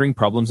and monitoring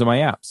problems in my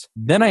apps.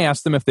 Then I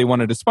asked them if they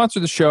wanted to sponsor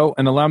the show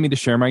and allow me to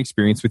share my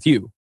experience with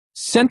you.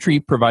 Sentry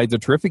provides a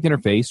terrific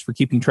interface for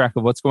keeping track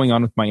of what's going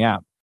on with my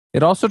app.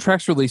 It also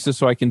tracks releases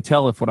so I can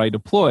tell if what I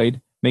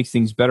deployed makes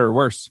things better or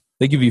worse.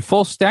 They give you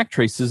full stack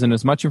traces and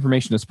as much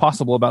information as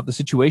possible about the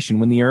situation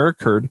when the error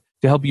occurred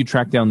to help you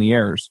track down the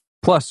errors.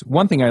 Plus,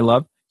 one thing I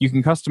love, you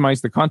can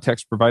customize the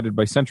context provided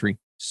by Sentry.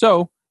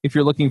 So, if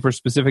you're looking for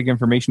specific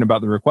information about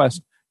the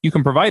request, you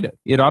can provide it.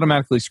 It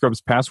automatically scrubs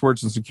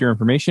passwords and secure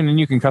information, and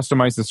you can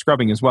customize the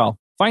scrubbing as well.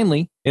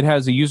 Finally, it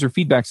has a user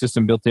feedback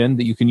system built in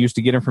that you can use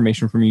to get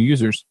information from your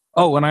users.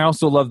 Oh, and I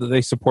also love that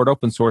they support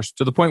open source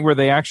to the point where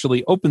they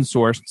actually open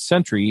source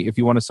Sentry if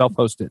you want to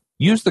self-host it.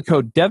 Use the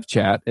code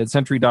DevChat at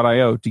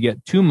Sentry.io to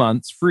get 2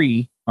 months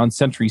free on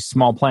Sentry's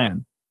small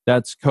plan.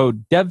 That's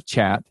code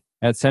DevChat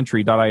at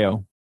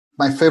Sentry.io.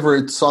 My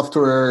favorite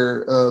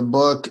software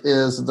book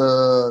is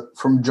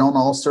from John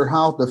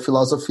Osterhout, The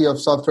Philosophy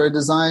of Software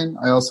Design.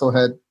 I also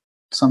had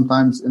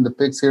sometimes in the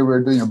pics here,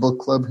 we're doing a book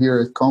club here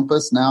at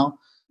Compass now.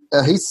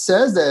 He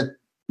says that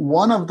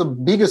one of the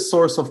biggest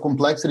source of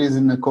complexities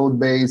in the code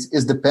base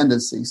is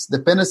dependencies.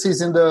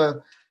 Dependencies in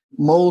the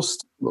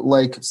most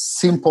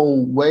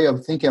simple way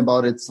of thinking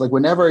about it. It's like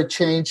whenever I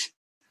change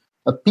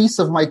a piece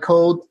of my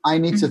code, I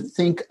need to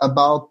think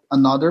about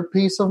another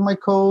piece of my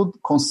code,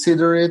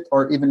 consider it,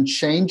 or even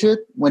change it.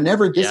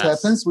 Whenever this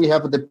happens, we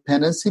have a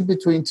dependency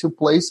between two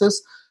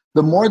places.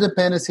 The more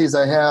dependencies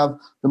I have,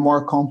 the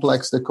more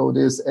complex the code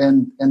is.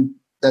 And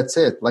that's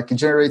it. It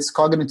generates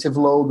cognitive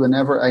load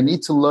whenever I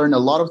need to learn a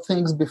lot of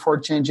things before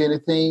changing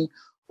anything.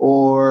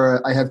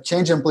 Or I have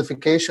change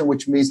amplification,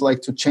 which means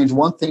to change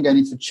one thing, I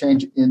need to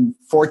change in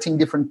 14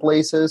 different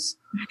places.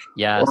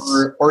 Yes.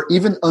 Or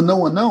even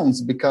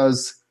unknowns,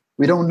 because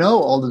we don't know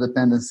all the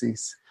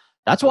dependencies.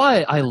 That's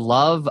why I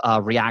love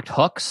React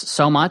hooks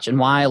so much, and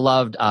why I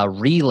loved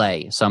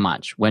Relay so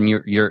much. When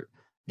you're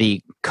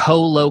the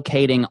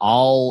co-locating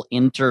all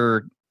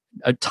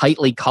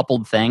tightly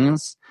coupled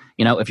things.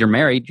 If you're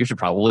married, you should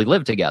probably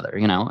live together.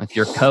 If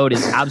your code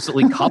is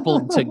absolutely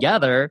coupled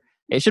together,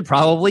 it should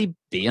probably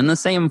be in the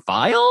same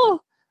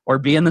file or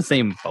be in the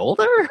same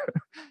folder,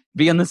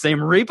 be in the same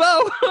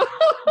repo.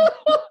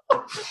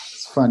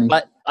 It's funny.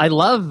 But I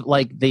love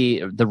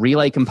the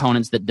relay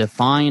components that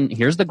define,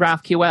 here's the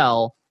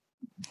GraphQL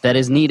that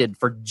is needed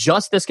for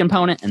just this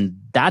component, and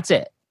that's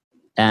it.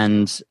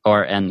 And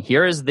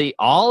here is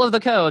all of the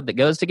code that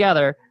goes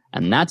together,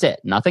 and that's it.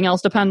 Nothing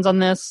else depends on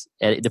this.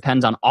 It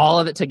depends on all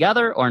of it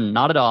together or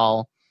not at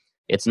all.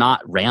 It's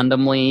not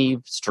randomly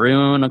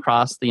strewn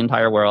across the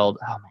entire world.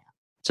 Oh man,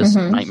 just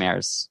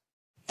nightmares.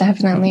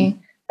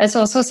 Definitely. That's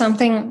also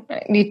something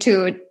I need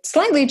to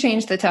slightly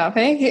change the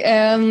topic,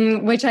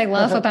 which I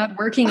love about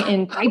working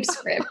in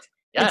TypeScript.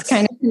 Yes. It's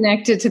kind of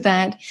connected to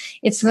that.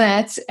 It's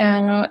that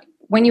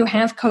when you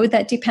have code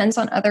that depends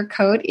on other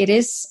code, it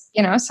is,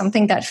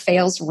 something that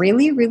fails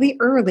really, really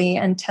early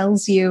and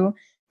tells you,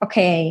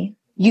 okay,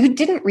 you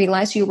didn't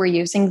realize you were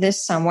using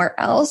this somewhere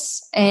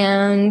else.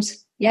 And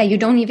you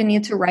don't even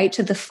need to write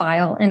to the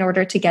file in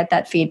order to get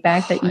that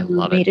feedback that you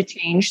made a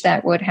change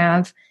that would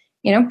have,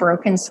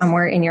 broken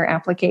somewhere in your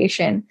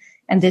application.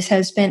 And this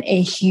has been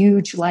a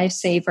huge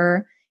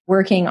lifesaver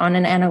working on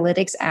an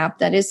analytics app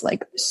that is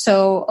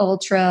so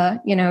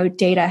ultra,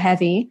 data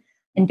heavy,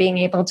 and being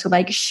able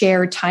to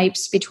share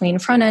types between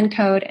front end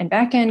code and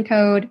back end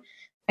code.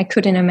 I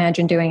couldn't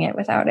imagine doing it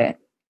without it.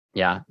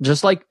 Yeah.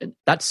 Just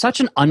that's such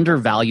an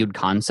undervalued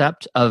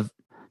concept of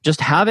just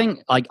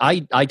having,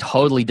 I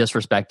totally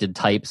disrespected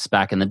types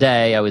back in the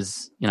day. I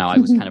was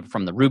kind of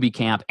from the Ruby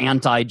camp,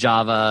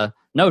 anti-Java,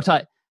 no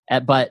type,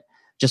 but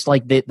just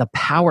the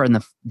power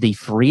and the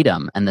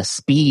freedom and the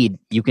speed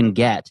you can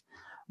get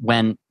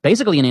when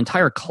basically an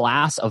entire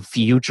class of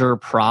future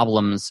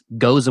problems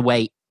goes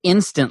away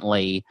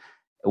instantly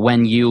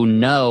when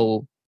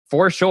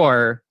for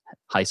sure,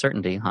 high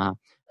certainty,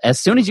 as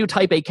soon as you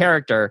type a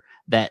character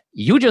that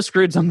you just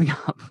screwed something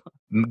up,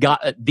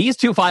 got these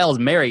two files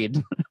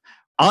married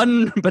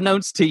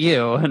unbeknownst to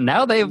you, and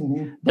now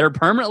they're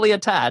permanently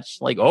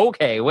attached.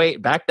 Okay,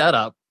 wait, back that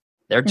up.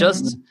 They're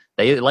just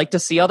they like to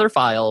see other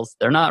files.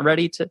 They're not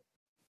ready to.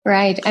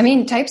 Right. I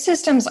mean, type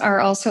systems are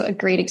also a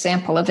great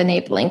example of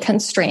enabling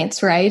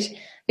constraints, right?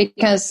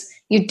 Because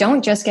you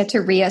don't just get to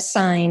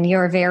reassign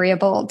your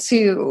variable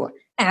to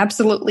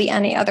absolutely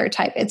any other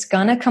type. It's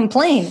going to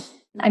complain.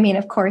 I mean,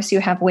 of course, you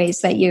have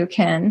ways that you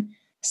can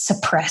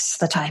suppress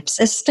the type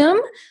system.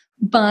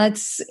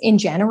 But in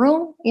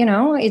general,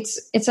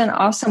 it's an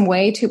awesome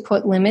way to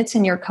put limits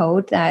in your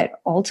code that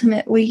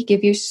ultimately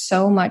give you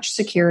so much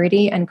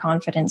security and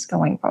confidence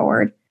going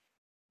forward.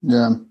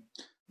 Yeah.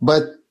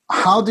 But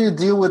how do you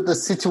deal with the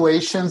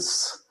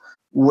situations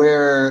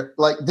where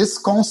like these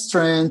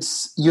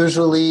constraints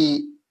usually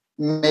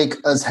make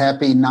us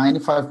happy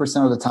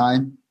 95% of the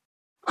time?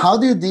 How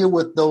do you deal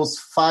with those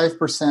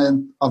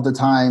 5% of the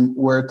time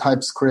where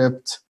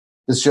TypeScript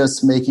is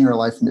just making your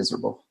life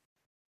miserable?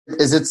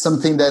 Is it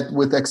something that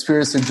with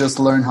experience you just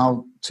learn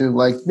how to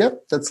like,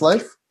 yep, that's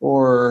life?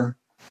 Or...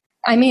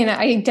 I mean,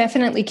 I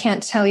definitely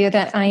can't tell you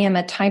that I am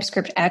a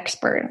TypeScript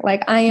expert.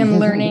 Like I am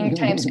learning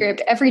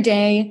TypeScript every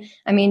day.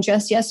 I mean,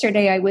 just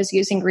yesterday I was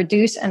using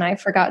reduce and I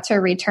forgot to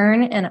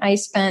return. And I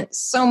spent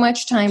so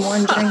much time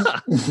wondering,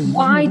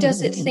 why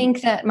does it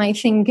think that my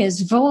thing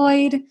is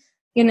void?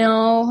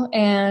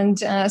 And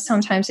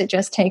sometimes it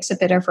just takes a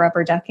bit of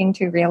rubber ducking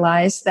to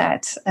realize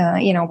that,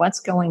 what's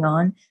going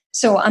on.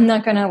 So I'm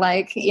not going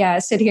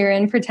to sit here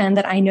and pretend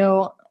that I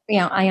know,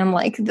 I am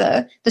like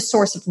the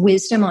source of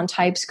wisdom on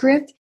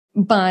TypeScript.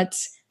 But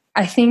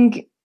I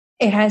think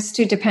it has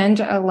to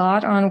depend a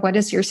lot on what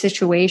is your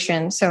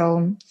situation.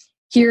 So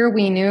here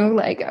we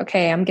knew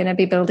okay, I'm going to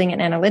be building an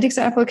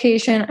analytics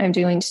application. I'm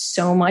doing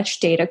so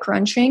much data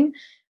crunching.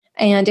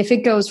 And if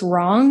it goes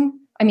wrong,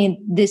 I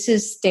mean, this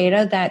is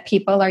data that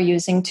people are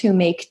using to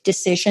make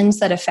decisions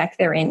that affect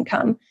their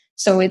income.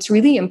 So it's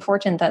really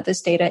important that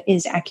this data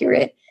is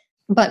accurate.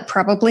 But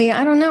probably,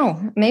 I don't know,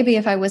 maybe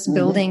if I was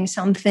building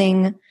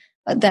something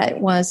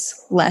that was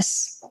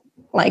less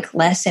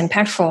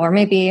impactful, or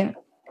maybe,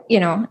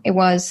 it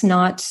was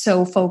not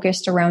so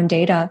focused around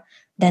data,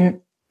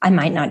 then I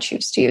might not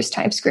choose to use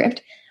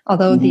TypeScript.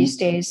 Although these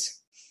days,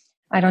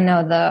 I don't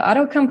know, the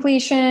auto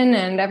completion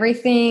and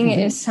everything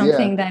is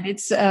something that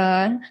it's,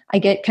 I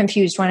get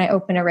confused when I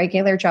open a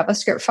regular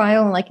JavaScript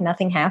file and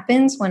nothing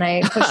happens when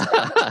I push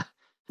that.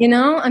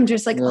 I'm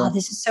just oh,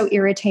 this is so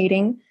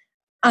irritating.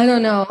 I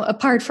don't know,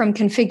 apart from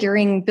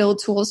configuring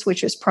build tools,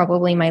 which is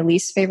probably my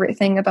least favorite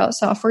thing about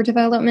software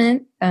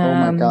development. Oh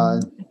my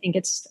God. I think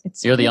it's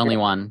You're the only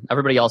one.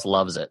 Everybody else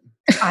loves it.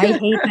 I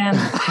hate them.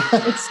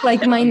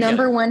 It's my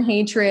number one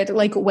hatred,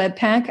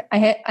 Webpack.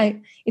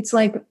 It's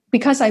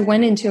because I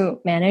went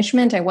into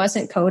management, I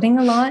wasn't coding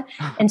a lot.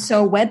 And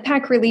so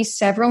Webpack released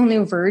several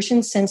new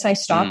versions since I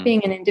stopped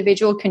being an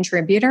individual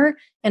contributor.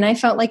 And I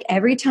felt like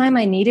every time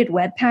I needed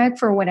Webpack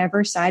for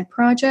whatever side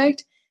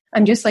project,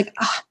 I'm just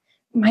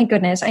my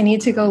goodness, I need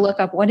to go look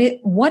up what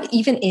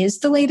even is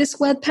the latest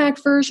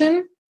Webpack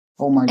version.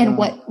 Oh my God. And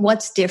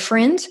what's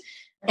different,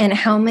 and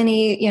how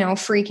many,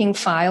 freaking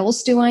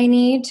files do I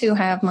need to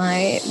have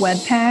my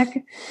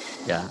Webpack?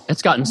 Yeah,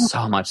 it's gotten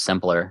so much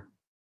simpler,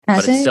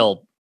 but it's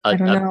still a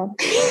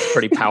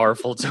pretty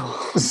powerful tool.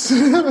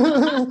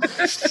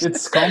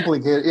 It's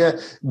complicated. Yeah,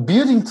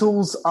 building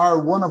tools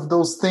are one of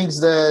those things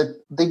that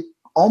they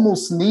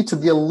almost need to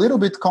be a little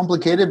bit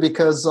complicated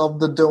because of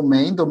the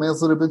domain. Domain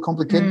is a little bit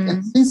complicated.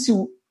 And since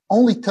you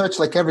only touch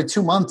every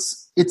 2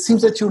 months, it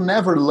seems that you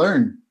never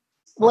learn.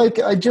 You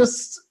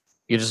just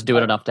do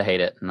it enough to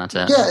hate it, and that's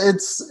it. Yeah,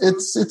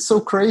 it's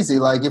so crazy.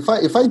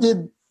 If I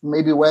did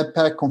maybe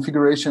Webpack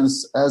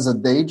configurations as a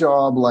day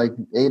job,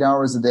 8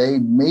 hours a day,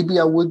 maybe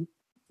it would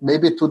be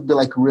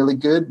really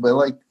good.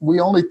 But we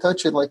only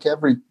touch it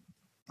every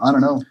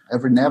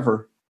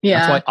never. Yeah.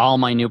 That's why all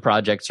my new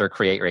projects are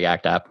create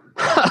React app.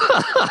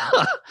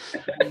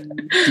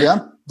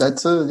 Yeah,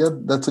 that's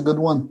a good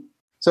one.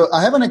 So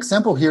I have an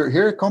example here.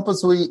 Here at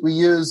Compass, we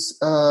use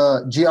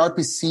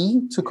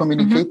gRPC to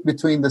communicate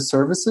between the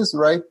services,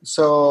 right?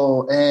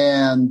 So,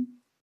 and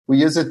we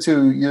use it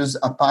to use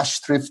Apache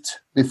Thrift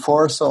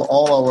before. So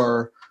all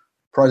our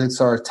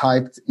projects are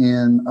typed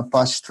in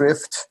Apache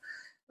Thrift.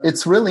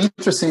 It's really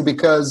interesting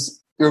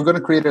because you're going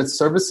to create a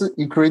service.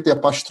 You create the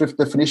Apache Thrift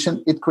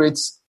definition. It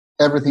creates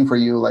everything for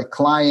you, like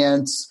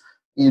clients.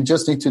 You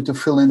just need to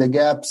fill in the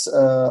gaps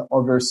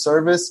of your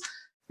service.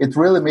 It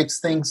really makes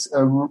things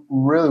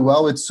really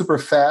well. It's super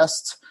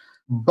fast.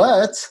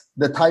 But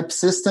the type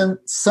system,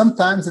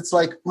 sometimes it's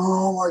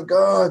oh my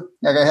God.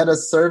 I had a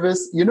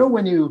service.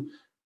 When you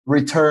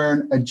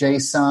return a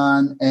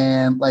JSON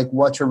and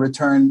what you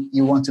return,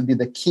 you want to be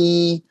the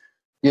key.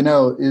 You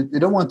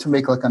don't want to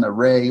make an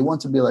array. You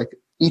want to be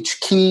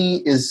each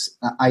key is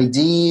an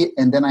ID,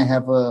 and then I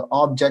have an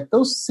object.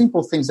 Those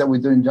simple things that we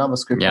do in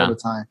JavaScript all the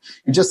time.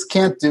 You just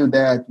can't do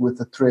that with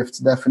a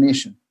Thrift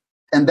definition.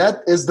 And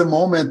that is the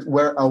moment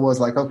where I was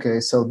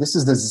okay, so this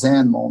is the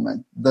Zen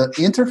moment. The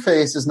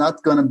interface is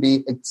not going to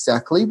be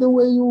exactly the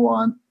way you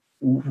want,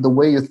 the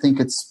way you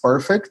think it's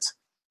perfect.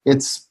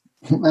 It's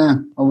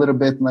a little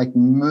bit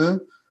meh,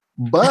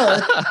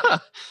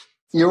 but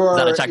you're... Is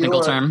that a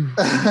technical term?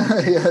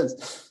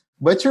 Yes.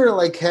 But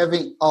you're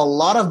having a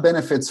lot of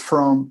benefits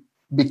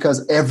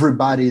because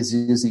everybody is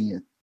using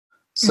it.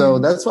 So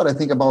that's what I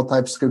think about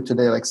TypeScript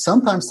today.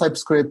 Sometimes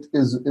TypeScript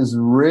is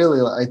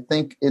really, I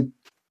think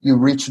you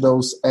reach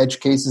those edge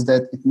cases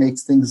that it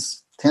makes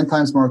things 10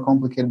 times more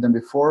complicated than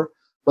before.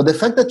 But the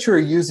fact that you're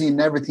using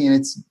everything and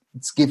it's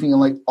it's giving you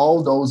like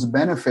all those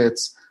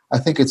benefits, I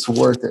think it's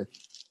worth it.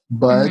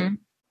 But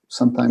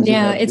sometimes,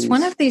 it's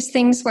one of these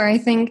things where I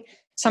think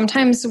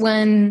sometimes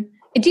when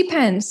it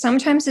depends,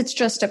 sometimes it's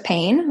just a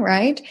pain,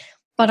 right?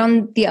 But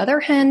on the other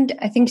hand,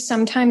 I think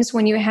sometimes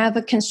when you have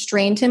a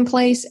constraint in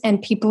place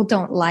and people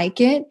don't like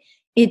it,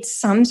 it's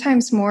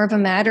sometimes more of a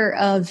matter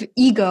of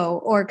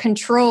ego or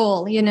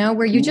control,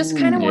 where you just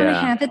kind of want to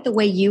have it the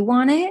way you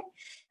want it.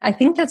 I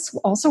think that's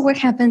also what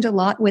happened a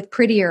lot with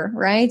Prettier,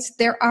 right?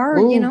 There are,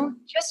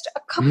 just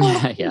a couple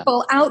of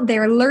people out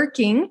there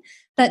lurking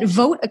that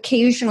vote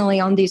occasionally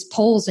on these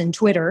polls in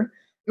Twitter.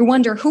 You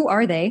wonder, who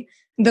are they?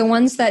 The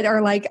ones that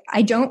are like,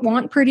 I don't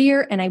want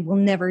Prettier and I will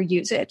never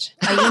use it.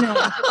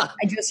 I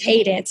just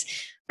hate it.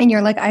 And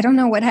you're like, I don't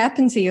know what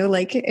happened to you.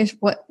 Like,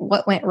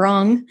 what went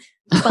wrong?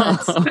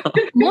 But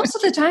most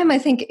of the time, I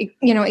think,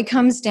 it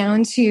comes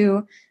down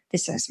to,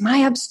 this is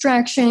my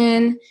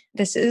abstraction.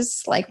 This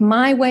is like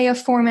my way of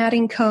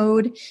formatting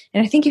code.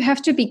 And I think you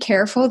have to be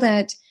careful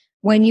that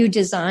when you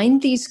design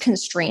these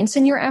constraints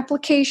in your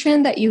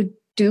application, that you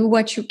do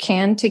what you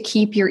can to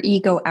keep your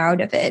ego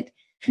out of it.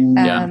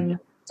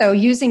 So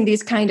using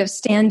these kind of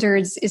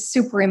standards is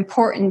super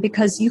important,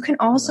 because you can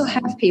also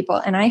have people,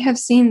 and I have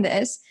seen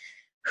this,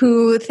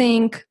 who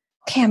think,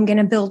 okay, I'm going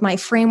to build my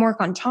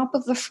framework on top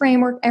of the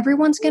framework.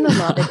 Everyone's going to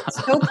love it.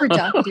 It's so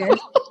productive.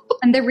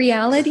 And the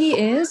reality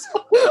is,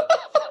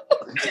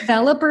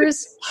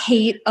 developers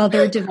hate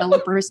other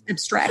developers'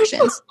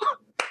 abstractions.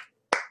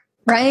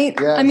 Right?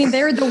 Yes. I mean,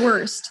 they're the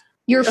worst.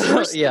 You're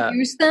forced to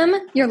use them.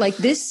 You're like,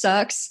 this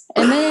sucks.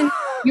 And then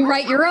you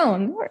write your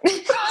own.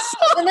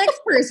 So the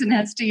next person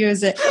has to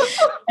use it.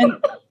 And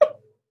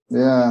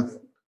I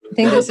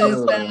think this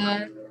is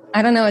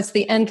I don't know, it's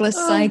the endless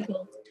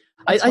cycle.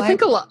 I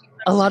think a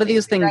lot of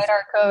these things write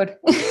our code.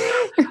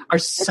 are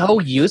so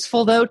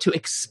useful, though, to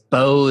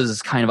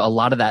expose kind of a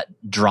lot of that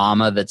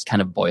drama that's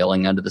kind of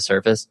boiling under the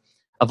surface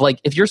of, like,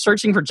 if you're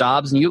searching for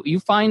jobs and you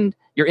find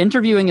you're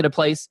interviewing at a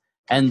place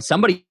and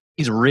somebody's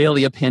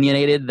really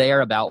opinionated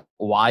there about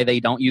why they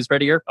don't use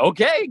Prettier.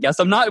 Okay, guess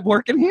I'm not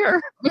working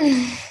here.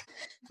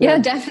 Yeah,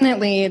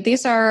 definitely.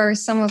 These are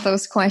some of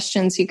those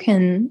questions you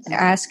can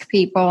ask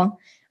people.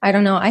 I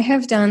don't know. I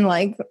have done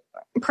like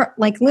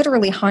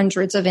literally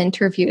hundreds of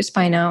interviews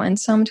by now. And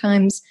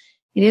sometimes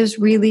it is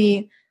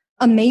really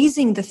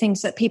amazing the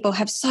things that people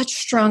have such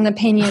strong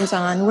opinions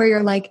on, where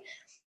you're like,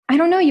 I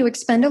don't know, you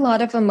expend a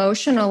lot of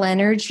emotional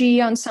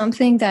energy on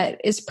something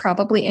that is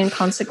probably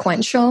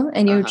inconsequential,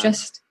 and you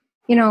just,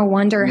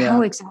 wonder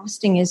how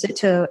exhausting is it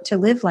to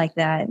live like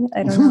that.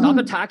 I don't know. Stop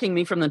attacking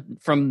me from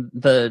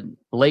the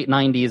late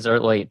 90s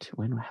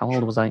or how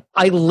old was I?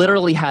 I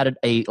literally had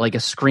a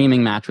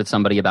screaming match with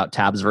somebody about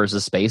tabs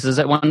versus spaces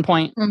at one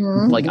point.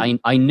 Mm-hmm. Like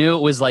I knew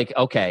it was like,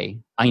 okay,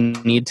 I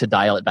need to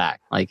dial it back.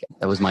 Like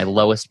that was my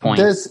lowest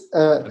point.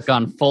 I've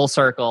gone full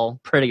circle,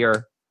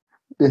 Prettier.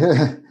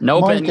 No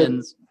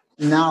opinions.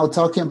 Now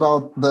talking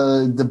about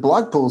the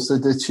blog post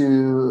that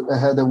you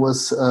had, that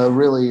was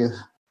really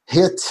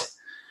hit.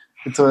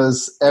 It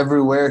was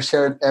everywhere,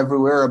 shared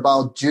everywhere,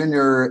 about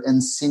junior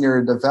and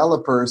senior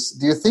developers.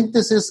 Do you think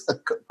this is a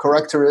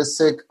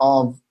characteristic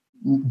of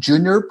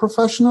junior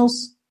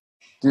professionals?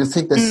 Do you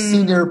think the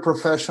senior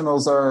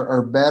professionals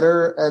are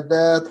better at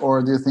that,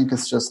 or do you think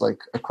it's just like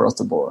across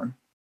the board?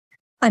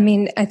 I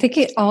mean, I think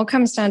it all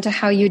comes down to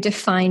how you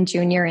define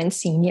junior and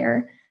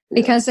senior,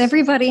 because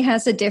everybody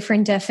has a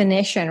different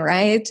definition,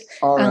 right?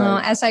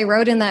 Right. As I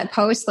wrote in that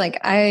post, like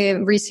I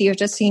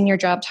received a senior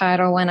job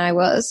title when I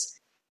was,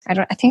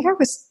 I think I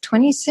was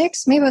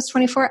 26, maybe I was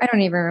 24. I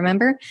don't even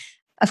remember.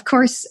 Of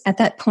course, at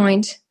that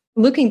point,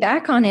 looking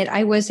back on it,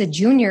 I was a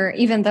junior,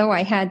 even though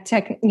I had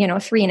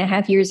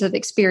 3.5 years of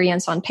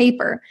experience on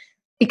paper,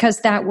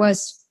 because that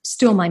was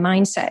still my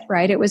mindset,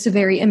 right? It was a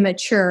very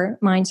immature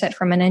mindset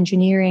from an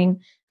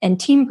engineering and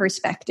team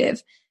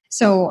perspective.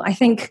 So I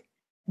think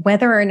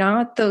whether or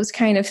not those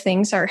kind of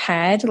things are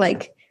had,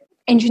 like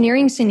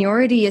engineering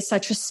seniority is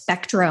such a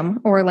spectrum,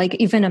 or like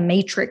even a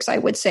matrix, I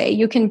would say.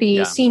 You can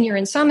be senior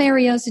in some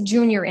areas,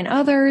 junior in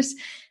others.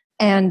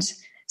 And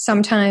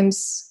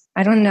sometimes,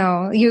 I don't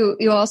know, you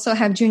also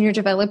have junior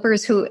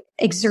developers who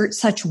exert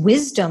such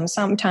wisdom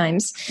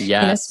sometimes in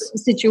a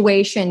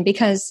situation,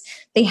 because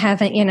they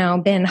haven't,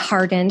 been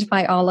hardened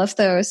by all of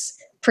those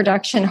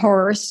production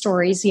horror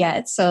stories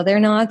yet. So they're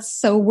not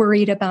so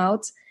worried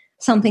about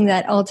something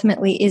that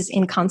ultimately is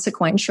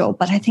inconsequential.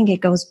 But I think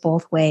it goes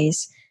both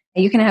ways.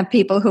 You can have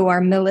people who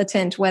are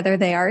militant, whether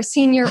they are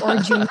senior or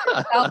junior,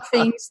 about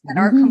things that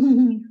are completely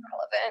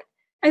irrelevant.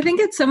 I think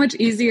it's so much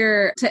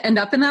easier to end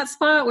up in that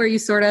spot where you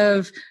sort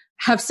of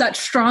have such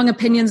strong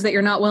opinions that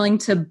you're not willing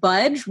to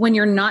budge when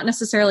you're not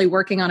necessarily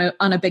working on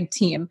a big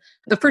team.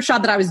 The first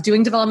job that I was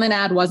doing development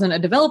at wasn't a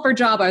developer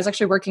job. I was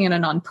actually working in a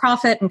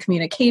nonprofit in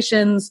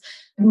communications.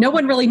 No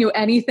one really knew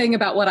anything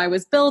about what I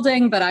was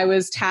building, but I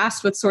was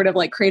tasked with sort of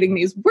like creating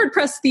these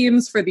WordPress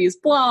themes for these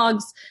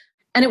blogs.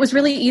 And it was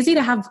really easy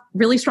to have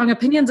really strong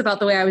opinions about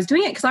the way I was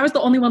doing it, because I was the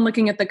only one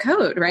looking at the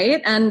code,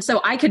 right? And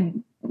so I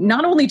could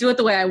not only do it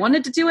the way I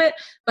wanted to do it,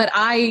 but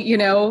I,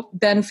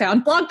 then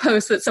found blog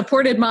posts that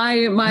supported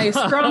my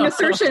strong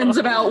assertions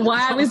about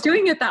why I was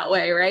doing it that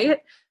way, right?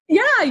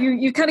 Yeah,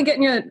 you kind of get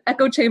in an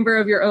echo chamber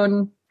of your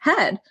own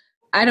head.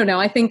 I don't know.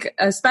 I think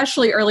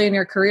especially early in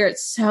your career,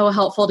 it's so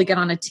helpful to get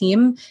on a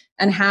team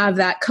and have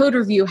that code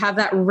review, have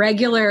that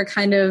regular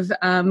kind of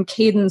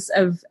cadence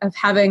of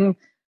having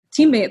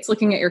teammates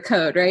looking at your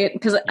code, right?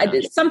 Because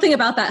something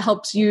about that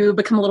helps you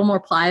become a little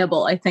more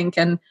pliable, I think,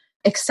 and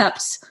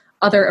accept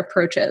other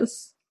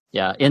approaches.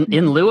 Yeah.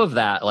 In lieu of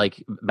that,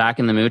 like back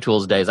in the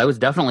Mutuals days, I was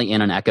definitely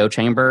in an echo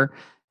chamber,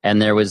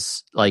 and there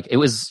was like, it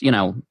was,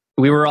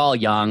 we were all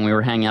young. We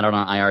were hanging out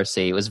on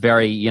IRC. It was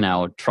very,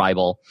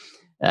 tribal.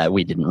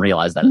 We didn't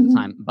realize that at the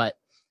time, but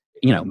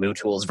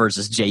Mutuals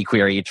versus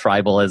jQuery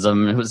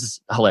tribalism. It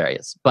was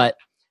hilarious. But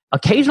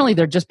occasionally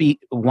there'd just be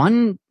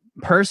one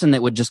person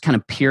that would just kind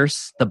of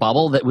pierce the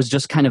bubble that was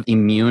just kind of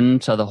immune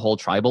to the whole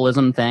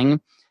tribalism thing.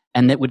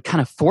 And that would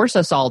kind of force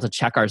us all to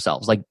check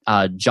ourselves. Like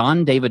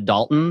John David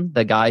Dalton,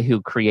 the guy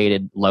who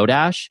created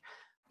Lodash,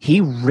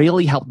 he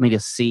really helped me to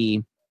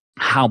see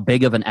how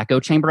big of an echo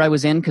chamber I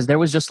was in, because there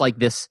was just like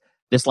this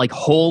like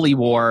holy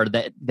war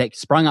that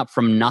sprung up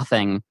from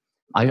nothing.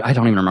 I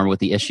don't even remember what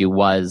the issue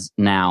was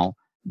now,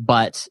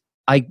 but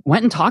I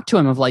went and talked to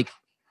him of like,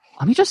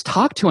 let me just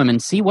talk to him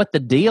and see what the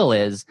deal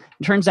is.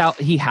 It turns out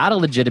he had a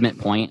legitimate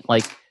point.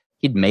 Like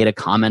he'd made a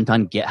comment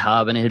on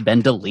GitHub and it had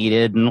been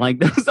deleted, and like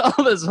there was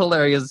all this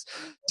hilarious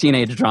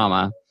teenage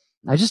drama.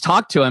 I just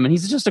talked to him and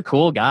he's just a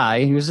cool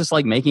guy. He was just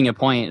like making a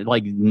point,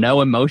 like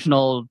no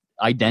emotional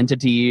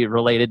identity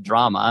related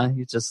drama.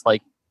 He's just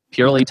like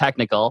purely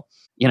technical.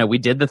 We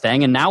did the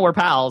thing and now we're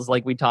pals.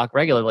 Like we talk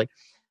regularly.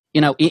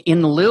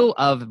 In lieu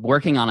of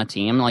working on a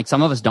team, like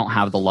some of us don't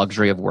have the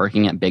luxury of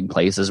working at big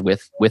places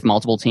with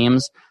multiple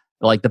teams.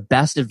 Like the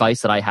best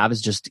advice that I have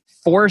is just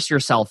force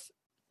yourself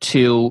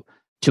to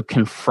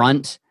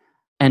confront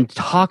and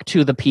talk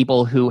to the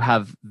people who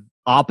have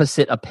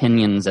opposite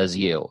opinions as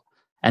you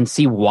and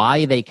see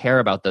why they care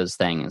about those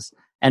things.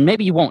 And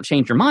maybe you won't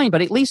change your mind,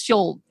 but at least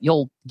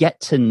you'll get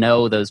to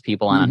know those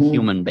people on a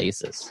human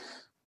basis.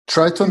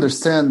 Try to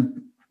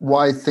understand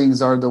why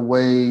things are the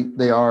way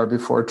they are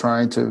before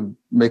trying to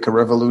make a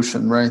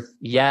revolution, right?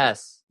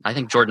 Yes. I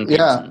think Jordan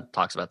Peterson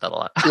talks about that a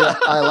lot. Yeah,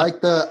 I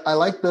like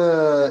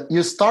the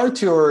you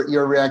start your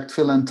React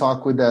Fill-In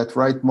talk with that,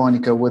 right,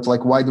 Monica, with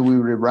like, why do we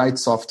rewrite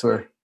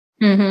software?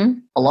 Mm-hmm.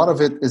 A lot of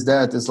it is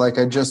that. It's like,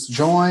 I just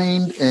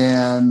joined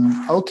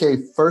and, okay,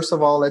 first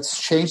of all,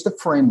 let's change the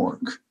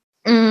framework.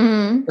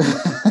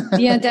 Mm-hmm.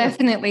 Yeah,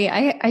 definitely.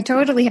 I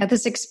totally had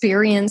this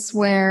experience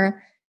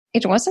where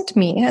it wasn't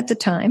me at the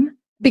time.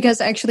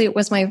 Because actually it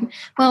was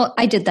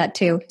I did that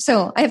too.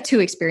 So I have two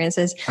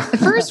experiences. The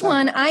first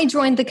one, I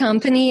joined the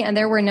company and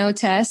there were no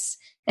tests.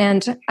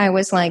 And I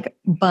was like,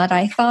 but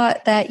I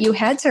thought that you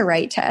had to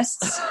write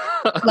tests.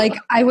 Like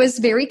I was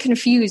very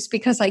confused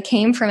because I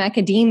came from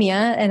academia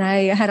and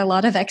I had a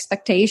lot of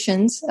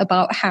expectations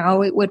about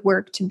how it would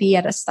work to be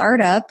at a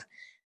startup.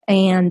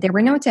 And there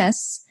were no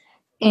tests.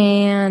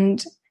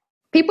 And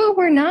people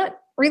were not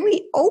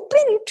really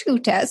open to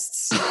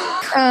tests.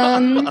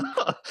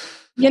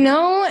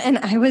 And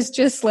I was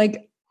just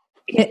like,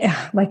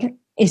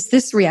 is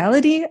this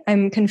reality?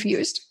 I'm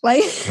confused.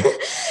 Like,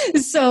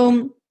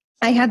 so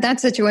I had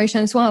that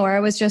situation as well, where I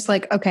was just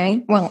like,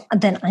 okay, well,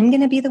 then I'm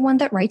going to be the one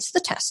that writes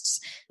the tests,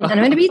 and I'm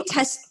going to be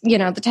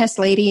the test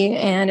lady.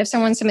 And if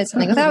someone submits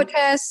something without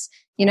tests,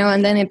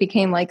 and then it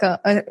became like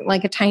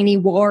a tiny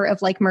war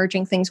of like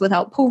merging things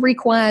without pull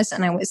requests.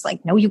 And I was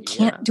like, no, you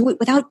can't do it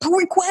without pull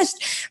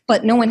request.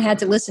 But no one had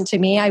to listen to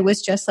me. I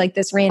was just like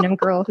this random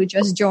girl who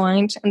just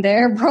joined, and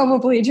they're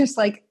probably just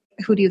like,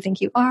 who do you think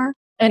you are?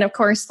 And of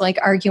course, like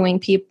arguing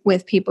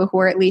with people who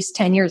are at least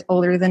 10 years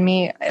older than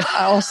me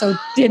also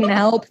didn't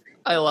help.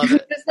 I love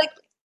it. Just like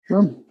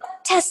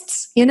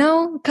tests,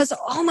 because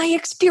all my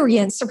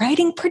experience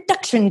writing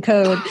production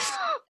code.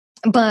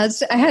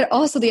 But I had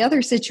also the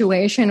other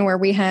situation where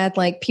we had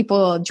like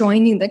people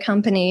joining the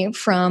company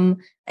from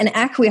an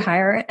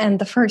acqui-hire. And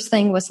the first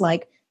thing was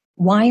like,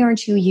 why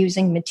aren't you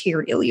using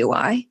Material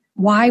UI?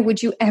 Why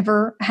would you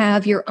ever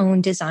have your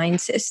own design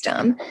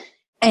system?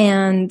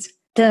 And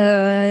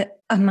the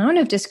amount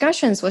of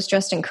discussions was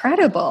just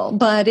incredible.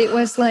 But it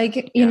was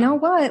like, you know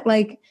what?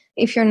 Like,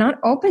 if you're not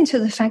open to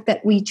the fact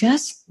that we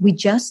just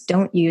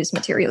don't use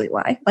Material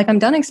UI, like I'm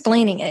done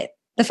explaining it.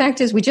 The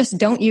fact is we just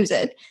don't use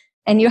it.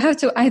 And you have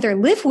to either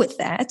live with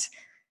that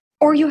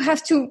or you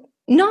have to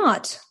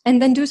not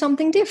and then do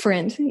something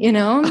different,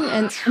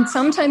 and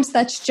sometimes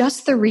that's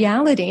just the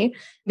reality,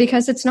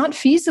 because it's not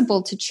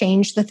feasible to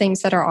change the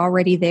things that are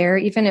already there.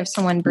 Even if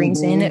someone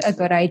brings in a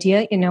good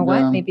idea,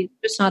 what, maybe it's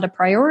just not a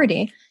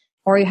priority.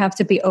 Or you have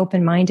to be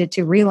open-minded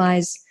to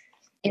realize,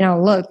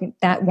 look,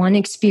 that one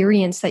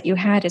experience that you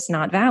had is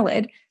not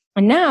valid.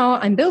 And now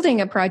I'm building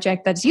a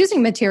project that's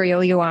using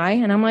Material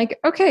UI. And I'm like,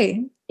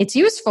 okay, it's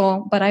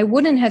useful, but I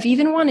wouldn't have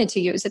even wanted to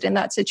use it in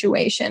that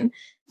situation.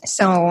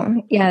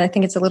 So yeah, I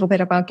think it's a little bit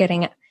about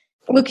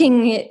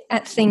looking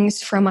at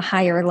things from a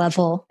higher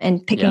level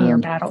and picking your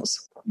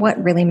battles.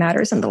 What really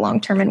matters in the long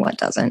term and what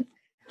doesn't.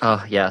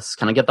 Oh, yes.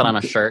 Can I get that on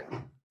a shirt?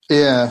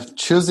 Yeah,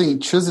 choosing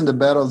the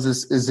battles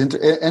is and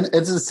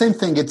it's the same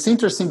thing. It's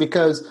interesting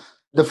because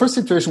the first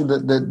situation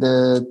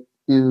that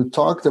you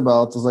talked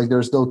about is like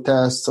there's no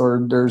tests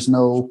or there's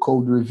no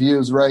code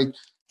reviews, right?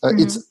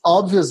 It's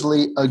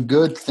obviously a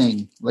good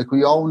thing. Like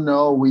we all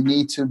know we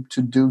need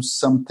to do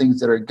some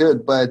things that are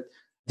good, but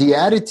the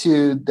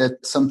attitude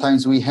that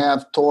sometimes we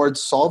have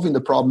towards solving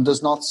the problem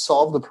does not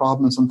solve the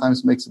problem and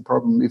sometimes makes the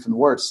problem even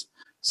worse.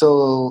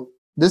 So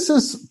this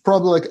is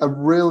probably like a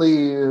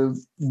really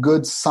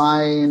good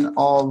sign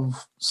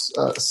of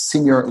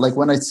senior. Like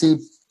when I see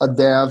a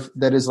dev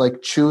that is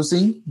like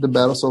choosing the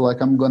battle, so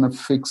like I'm going to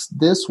fix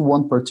this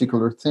one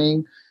particular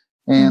thing.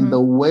 And the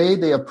way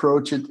they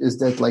approach it is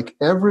that like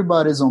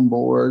everybody's on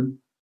board.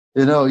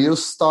 You know, you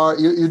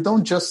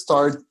don't just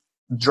start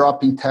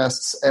dropping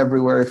tests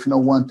everywhere if no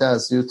one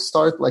tests. You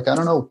start like, I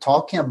don't know,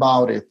 talking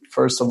about it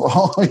first of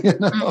all, you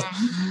know,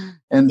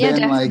 and then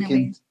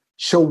definitely. Like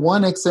show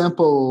one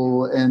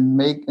example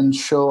and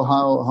show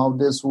how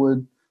this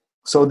would.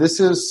 So this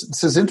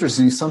is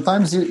interesting.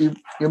 Sometimes you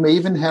may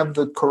even have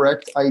the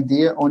correct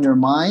idea on your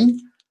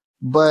mind,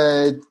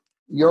 but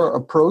your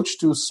approach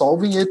to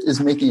solving it is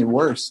making it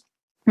worse.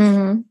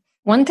 Mm-hmm.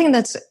 One thing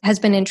that has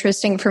been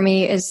interesting for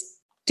me is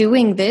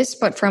doing this,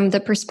 but from the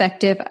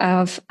perspective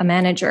of a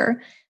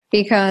manager.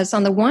 Because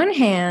on the one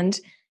hand,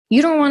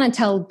 you don't want to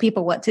tell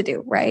people what to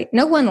do, right?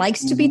 No one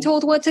likes to be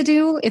told what to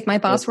do. If my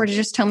boss were to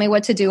just tell me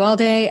what to do all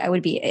day, I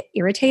would be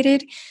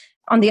irritated.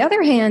 On the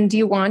other hand,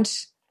 you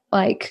want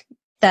like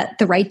that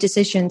the right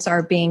decisions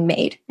are being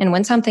made. And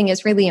when something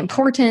is really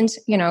important,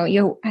 you know,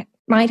 you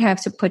might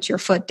have to put your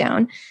foot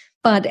down.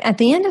 But at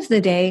the end of the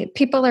day,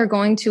 people are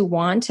going to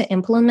want to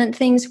implement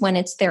things when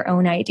it's their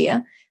own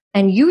idea.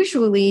 And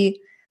usually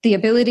the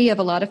ability of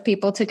a lot of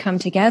people to come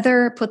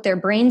together, put their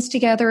brains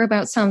together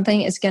about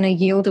something is going to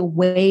yield a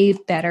way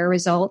better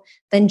result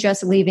than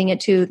just leaving it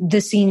to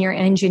the senior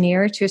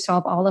engineer to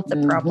solve all of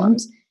the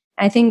problems.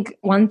 I think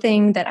one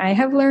thing that I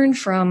have learned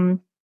from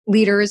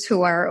leaders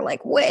who are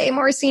like way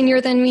more senior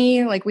than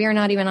me, like we are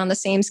not even on the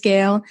same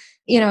scale,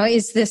 you know,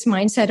 is this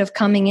mindset of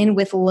coming in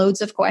with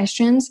loads of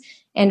questions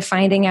and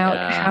finding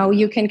out how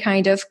you can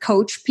kind of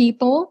coach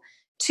people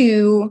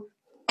to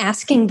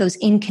asking those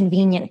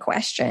inconvenient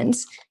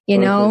questions. You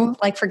know,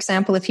 like for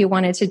example, if you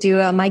wanted to do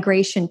a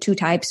migration to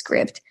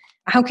TypeScript,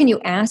 how can you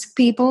ask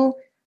people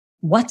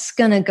what's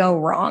going to go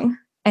wrong?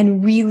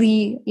 And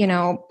really, you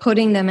know,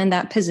 putting them in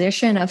that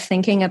position of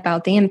thinking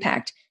about the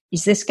impact.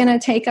 Is this going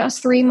to take us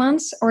 3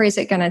 months or is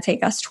it going to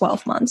take us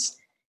 12 months?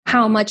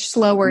 How much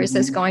slower is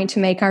this going to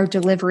make our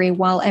delivery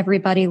while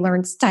everybody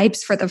learns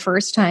types for the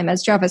first time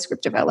as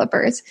JavaScript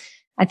developers?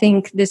 I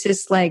think this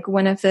is like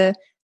one of the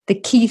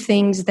key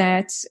things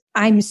that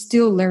I'm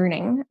still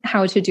learning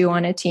how to do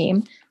on a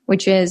team,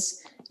 which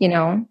is, you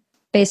know,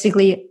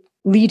 basically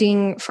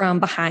leading from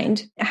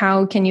behind.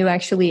 How can you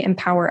actually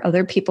empower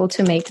other people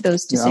to make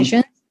those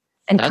decisions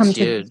and come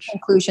to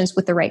conclusions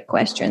with the right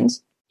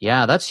questions?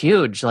 Yeah, that's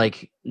huge.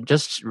 Like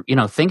just, you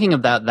know, thinking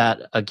of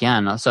that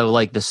again. So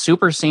like the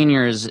super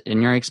seniors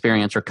in your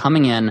experience are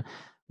coming in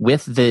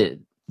with the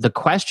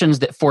questions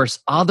that force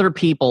other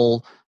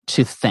people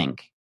to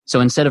think. So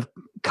instead of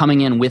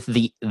coming in with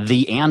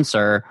the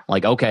answer,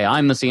 like, okay,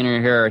 I'm the senior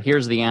here,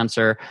 here's the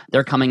answer.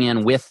 They're coming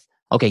in with,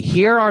 okay,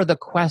 here are the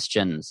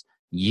questions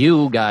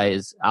you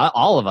guys,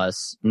 all of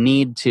us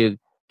need to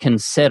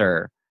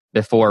consider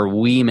before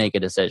we make a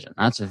decision.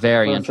 That's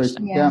very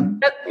interesting.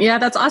 Yeah,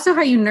 that's also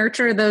how you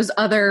nurture those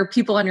other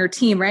people on your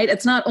team, right?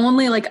 It's not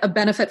only like a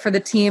benefit for the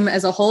team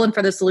as a whole and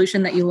for the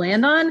solution that you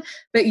land on,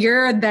 but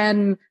you're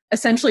then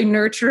essentially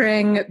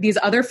nurturing these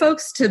other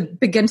folks to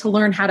begin to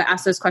learn how to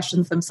ask those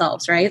questions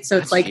themselves, right? So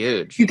it's like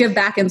huge. You give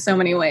back in so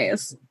many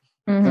ways.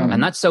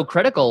 And that's so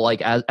critical,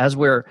 like as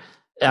we're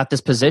at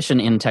this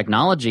position in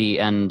technology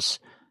and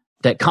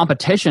that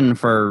competition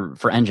for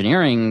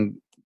engineering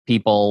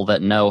people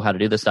that know how to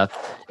do this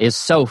stuff is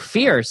so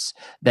fierce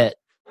that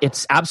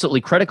it's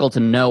absolutely critical to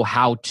know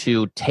how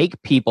to take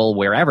people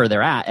wherever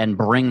they're at and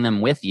bring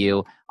them with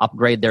you,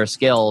 upgrade their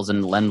skills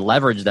and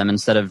leverage them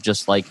instead of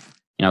just like,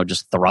 you know,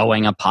 just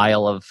throwing a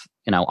pile of,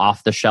 you know,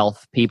 off the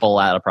shelf people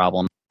at a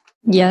problem.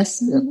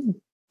 Yes,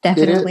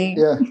 definitely.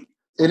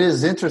 It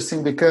is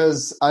interesting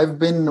because I've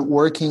been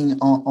working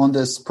on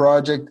this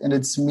project and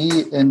it's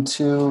me and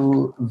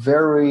two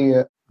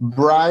very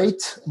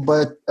bright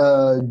but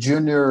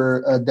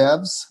junior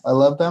devs. I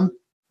love them.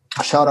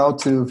 Shout out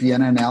to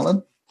Vienna and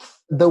Alan.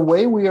 The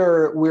way we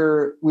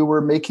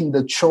were making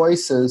the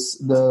choices,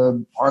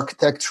 the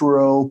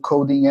architectural,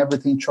 coding,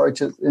 everything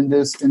choices in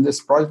this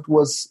project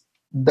was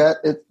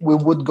that we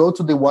would go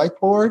to the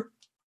whiteboard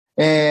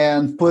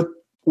and put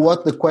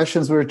what the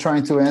questions we were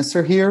trying to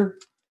answer here,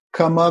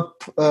 come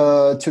up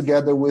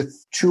together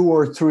with 2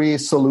 or 3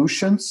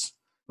 solutions.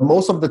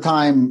 Most of the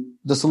time,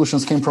 the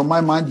solutions came from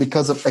my mind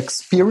because of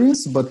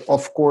experience, but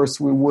of course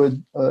we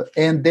would,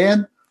 and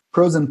then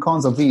pros and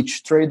cons of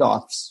each,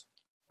 trade-offs.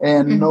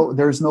 And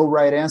there's no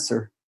right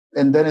answer.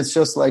 And then it's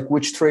just like,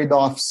 which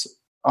trade-offs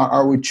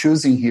are we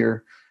choosing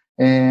here?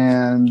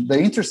 And the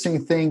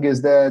interesting thing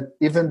is that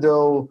even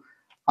though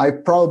I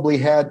probably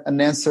had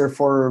an answer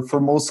for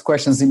most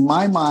questions in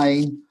my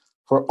mind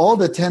for all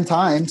the 10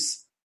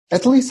 times.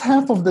 At least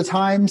half of the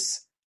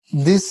times,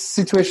 these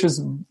situations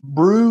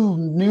brew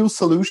new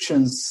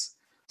solutions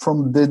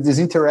from these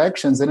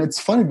interactions. And it's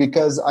funny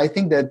because I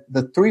think that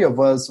the three of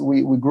us,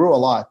 we grew a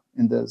lot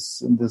in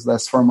this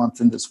last 4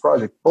 months in this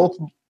project, both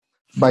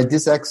by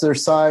this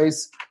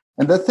exercise.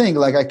 And the thing,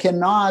 like I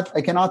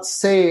cannot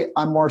say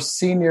I'm more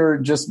senior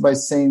just by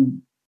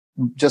saying,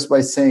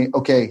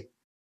 okay,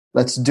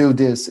 let's do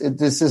this.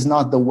 This is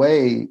not the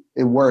way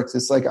it works.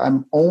 It's like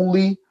I'm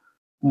only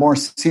more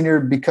senior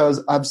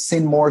because I've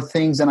seen more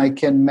things and I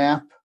can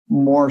map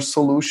more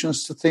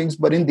solutions to things.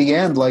 But in the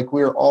end, like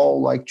we're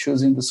all like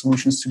choosing the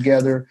solutions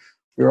together.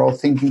 We're all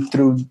thinking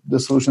through the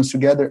solutions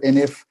together. And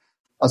if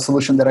a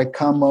solution that I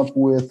come up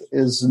with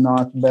is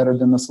not better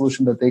than a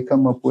solution that they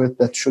come up with,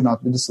 that should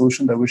not be the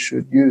solution that we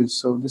should use.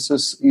 So this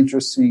is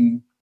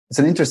interesting. It's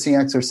an interesting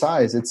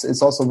exercise.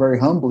 It's also very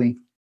humbling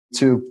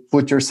to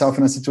put yourself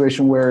in a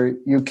situation where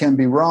you can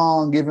be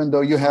wrong, even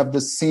though you have the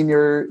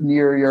senior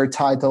near your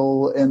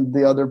title and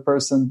the other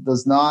person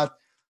does not.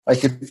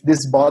 Like if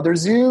this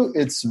bothers you,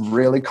 it's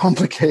really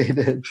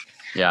complicated.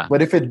 Yeah.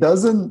 But if it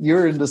doesn't,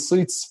 you're in the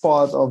sweet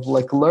spot of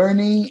like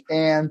learning.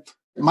 And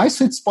my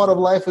sweet spot of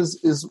life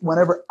is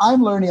whenever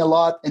I'm learning a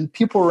lot and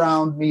people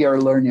around me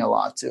are learning a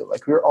lot too.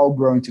 Like we're all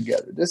growing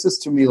together. This is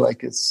to me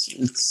like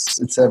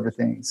it's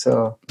everything.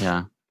 So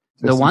yeah.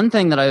 The one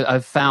thing that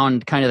I've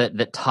found kind of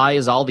that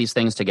ties all these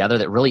things together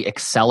that really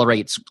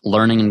accelerates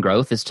learning and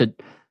growth is to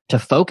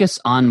focus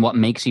on what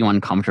makes you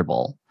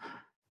uncomfortable.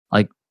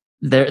 Like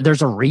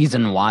there's a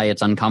reason why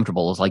it's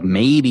uncomfortable. It's like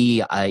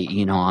maybe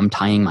I'm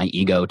tying my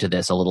ego to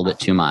this a little bit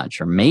too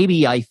much, or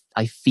maybe I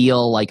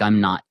feel like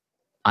I'm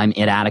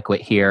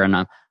inadequate here,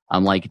 and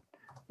I'm like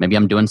maybe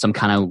I'm doing some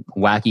kind of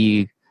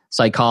wacky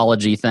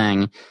psychology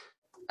thing.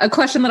 A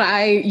question that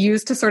I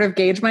use to sort of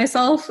gauge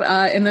myself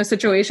in those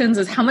situations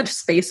is how much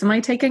space am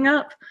I taking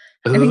up?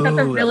 I think that's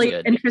a really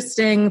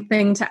interesting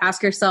thing to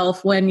ask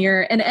yourself when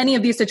you're in any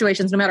of these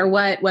situations, no matter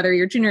what, whether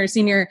you're junior or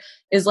senior,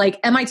 is like,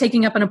 am I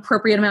taking up an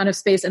appropriate amount of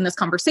space in this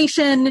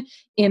conversation,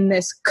 in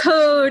this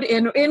code,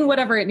 in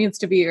whatever it needs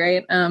to be,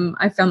 right?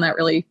 I found that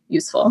really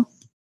useful.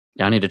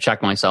 Yeah, I need to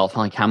check myself.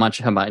 Like, how much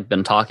have I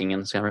been talking in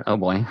this? Oh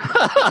boy.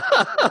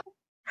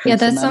 Yeah,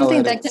 that's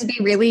something that can be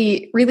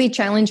really, really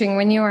challenging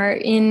when you are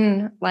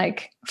in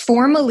like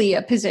formally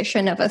a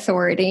position of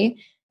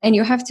authority, and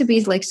you have to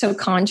be like so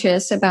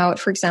conscious about,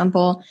 for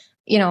example,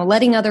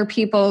 letting other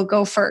people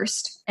go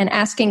first and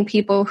asking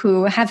people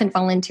who haven't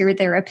volunteered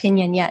their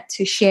opinion yet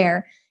to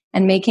share,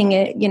 and making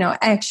it,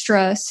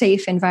 extra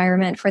safe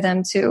environment for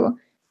them to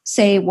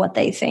say what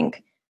they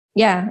think.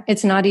 Yeah,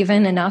 it's not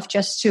even enough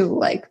just to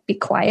like be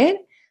quiet,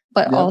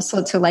 but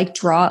also to like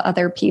draw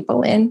other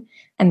people in,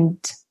 and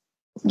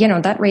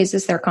that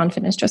raises their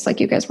confidence, just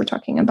like you guys were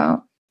talking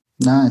about.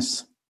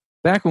 Nice.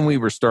 Back when we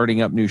were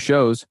starting up new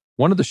shows,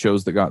 one of the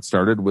shows that got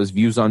started was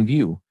Views on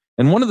View.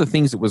 And one of the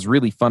things that was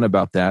really fun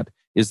about that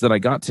is that I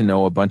got to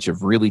know a bunch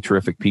of really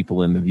terrific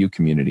people in the View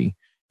community.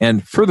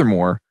 And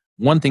furthermore,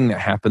 one thing that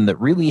happened that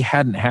really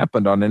hadn't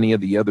happened on any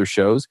of the other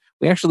shows,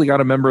 we actually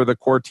got a member of the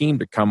core team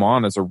to come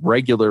on as a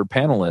regular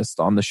panelist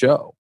on the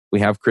show.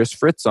 We have Chris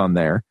Fritz on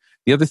there.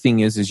 The other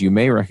thing is you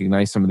may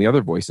recognize some of the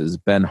other voices.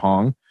 Ben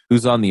Hong,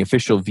 who's on the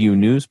official View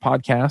News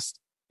podcast,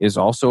 is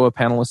also a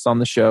panelist on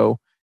the show.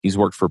 He's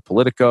worked for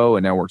Politico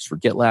and now works for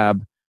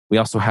GitLab. We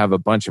also have a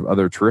bunch of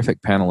other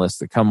terrific panelists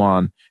that come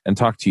on and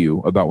talk to you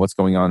about what's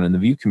going on in the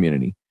View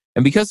community.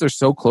 And because they're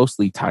so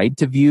closely tied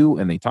to View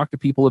and they talk to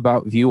people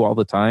about View all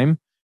the time,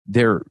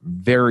 they're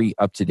very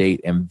up to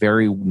date and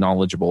very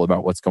knowledgeable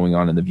about what's going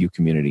on in the View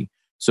community.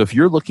 So if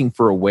you're looking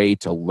for a way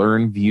to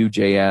learn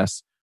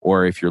Vue.js,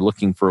 or if you're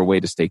looking for a way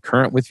to stay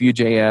current with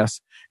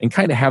Vue.js and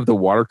kind of have the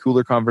water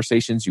cooler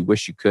conversations you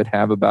wish you could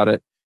have about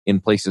it in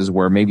places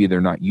where maybe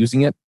they're not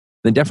using it,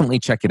 then definitely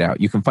check it out.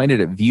 You can find it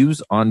at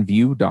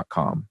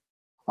viewsonview.com.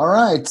 All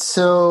right.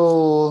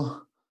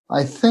 So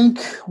I think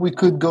we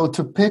could go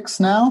to picks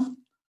now.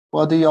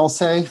 What do y'all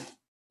say?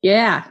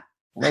 Yeah.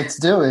 Let's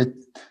do it.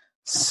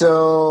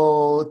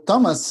 So,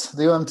 Thomas,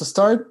 do you want to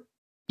start?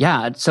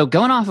 Yeah. So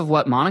going off of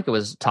what Monica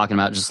was talking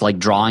about, just like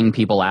drawing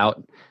people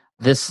out,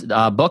 this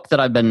book that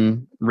I've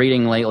been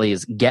reading lately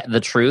is Get the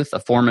Truth. A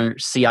former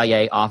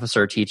CIA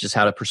officer teaches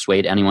how to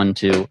persuade anyone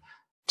to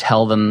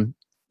tell them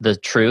the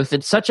truth.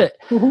 It's such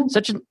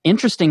an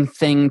interesting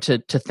thing to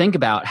think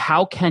about.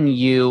 How can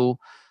you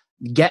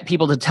get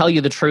people to tell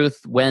you the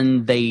truth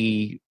when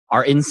they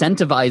are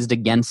incentivized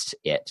against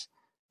it?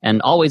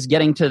 And always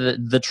getting to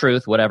the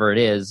truth, whatever it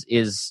is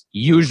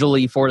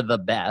usually for the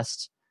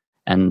best,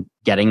 and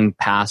getting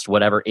past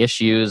whatever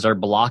issues are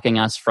blocking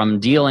us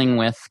from dealing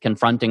with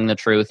confronting the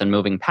truth and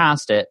moving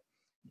past it.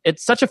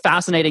 It's such a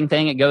fascinating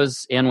thing. It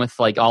goes in with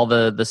like all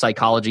the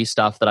psychology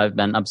stuff that I've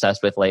been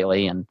obsessed with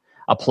lately, and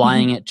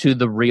applying it to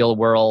the real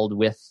world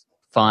with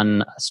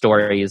fun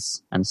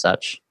stories and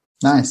such.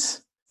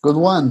 Nice. Good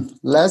one.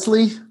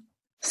 Leslie?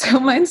 So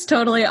mine's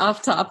totally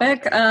off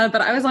topic,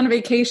 but I was on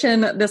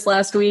vacation this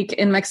last week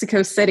in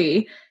Mexico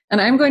City,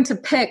 and I'm going to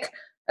pick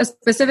a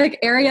specific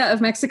area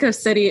of Mexico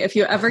City, if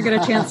you ever get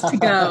a chance to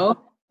go.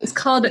 It's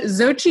called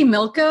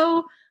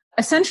Xochimilco.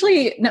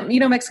 Essentially,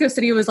 Mexico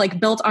City was like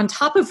built on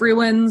top of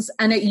ruins,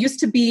 and it used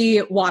to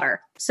be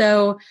water.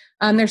 So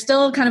there's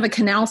still kind of a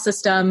canal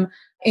system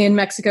in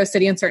Mexico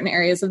City in certain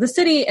areas of the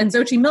city. And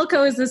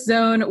Xochimilco is this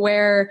zone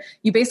where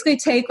you basically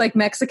take like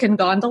Mexican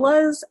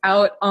gondolas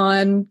out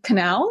on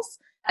canals.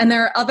 And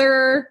there are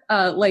other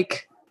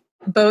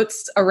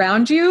boats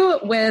around you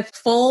with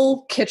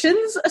full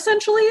kitchens,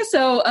 essentially.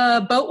 So a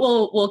boat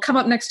will come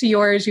up next to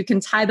yours. You can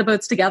tie the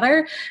boats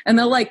together and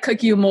they'll like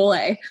cook you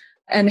mole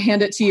and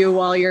hand it to you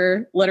while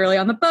you're literally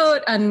on the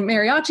boat. And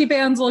mariachi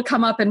bands will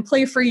come up and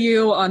play for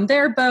you on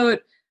their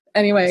boat.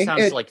 Anyway. It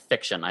sounds like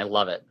fiction. I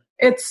love it.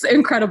 It's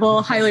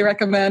incredible. Highly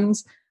recommend.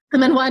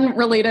 And then one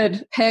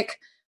related pick,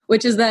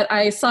 which is that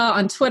I saw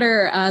on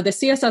Twitter, the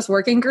CSS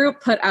working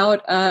group put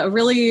out a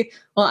really,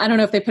 well, I don't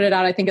know if they put it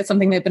out. I think it's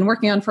something they've been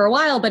working on for a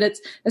while, but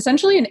it's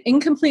essentially an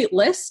incomplete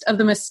list of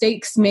the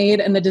mistakes made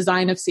in the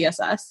design of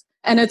CSS.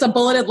 And it's a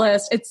bulleted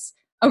list. It's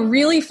a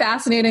really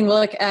fascinating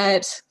look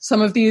at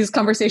some of these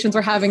conversations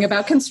we're having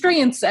about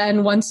constraints.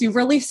 And once you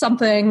release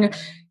something,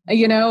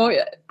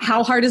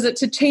 how hard is it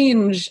to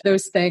change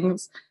those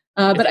things?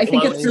 But I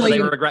think it's really...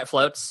 Do they regret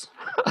floats?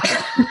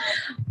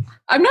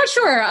 I'm not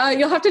sure.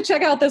 You'll have to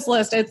check out this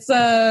list. It's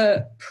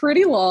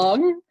pretty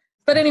long.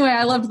 But anyway,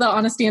 I love the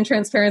honesty and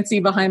transparency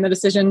behind the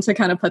decision to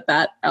kind of put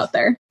that out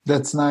there.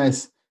 That's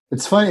nice.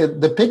 It's funny.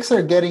 The picks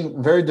are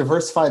getting very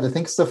diversified. I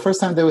think it's the first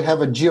time that we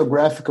have a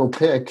geographical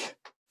pick.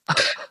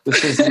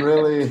 This is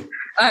really...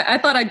 I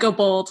thought I'd go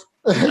bold.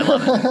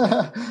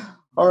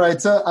 All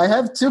right. So I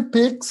have 2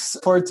 picks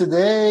for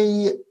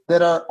today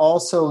that are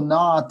also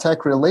not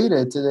tech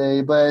related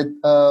today. But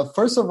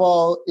first of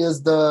all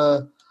is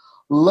the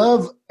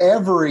Love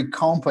Every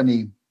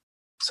company.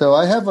 So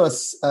I have a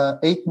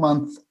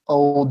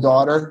 8-month-old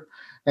daughter,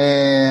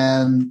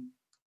 and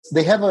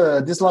they have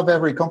this Love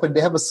Every company.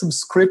 They have a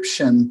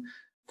subscription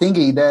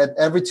thingy that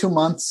every 2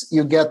 months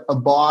you get a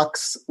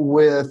box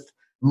with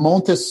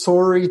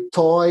Montessori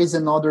toys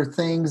and other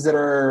things that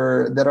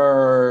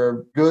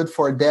are good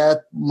for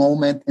that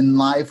moment in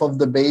life of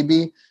the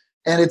baby.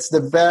 And it's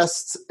the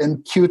best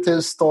and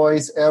cutest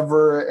toys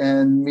ever.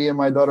 And me and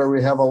my daughter,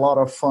 we have a lot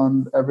of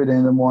fun every day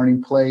in the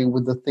morning playing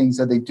with the things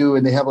that they do.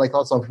 And they have like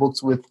lots of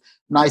books with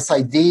nice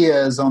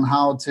ideas on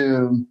how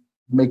to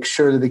make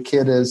sure that the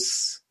kid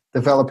is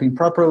developing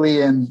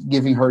properly and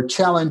giving her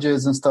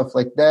challenges and stuff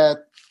like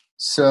that.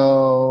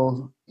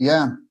 So,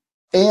 yeah.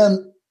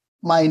 And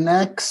my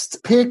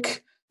next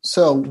pick.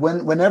 So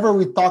whenever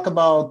we talk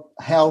about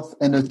health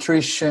and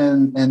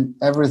nutrition and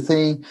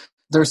everything,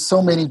 there's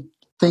so many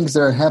things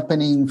that are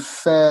happening,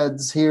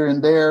 feds here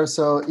and there.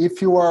 So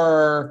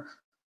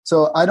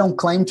I don't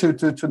claim to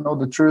know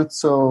the truth.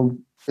 So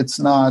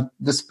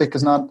this pick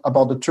is not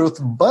about the truth.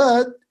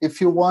 But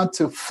if you want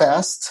to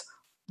fast,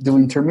 do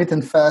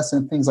intermittent fast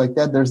and things like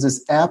that, there's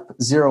this app,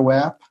 Zero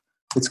app.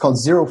 It's called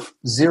Zero,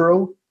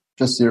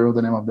 just Zero,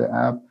 the name of the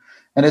app.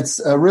 And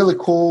it's really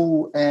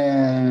cool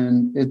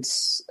and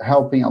it's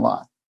helping a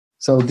lot.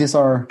 So these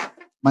are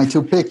my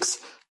 2 picks.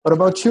 What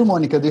about you,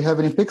 Monica? Do you have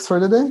any picks for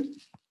today?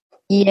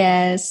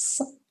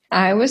 Yes,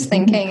 I was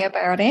thinking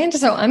about it.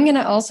 So I'm going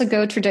to also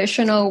go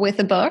traditional with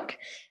a book.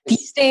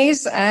 These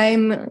days,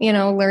 I'm,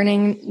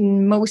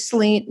 learning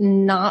mostly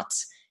not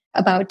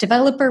about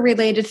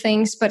developer-related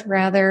things, but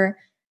rather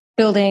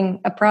building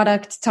a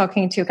product,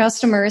 talking to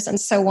customers, and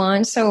so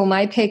on. So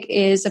my pick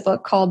is a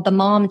book called The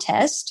Mom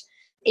Test.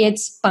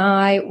 It's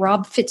by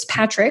Rob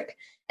Fitzpatrick.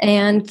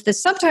 And the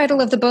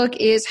subtitle of the book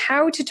is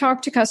How to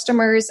Talk to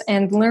Customers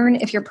and Learn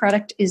If Your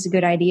Product is a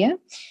Good Idea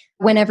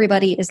When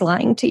Everybody is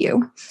Lying to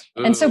You.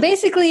 Ooh. And so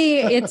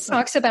basically it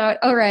talks about,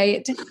 all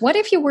right, what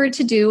if you were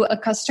to do a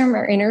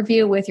customer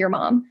interview with your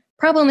mom?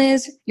 Problem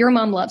is, your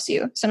mom loves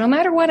you. So no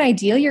matter what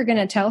idea you're going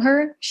to tell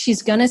her,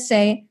 she's going to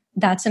say,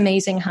 that's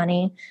amazing,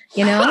 honey,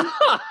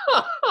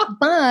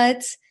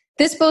 But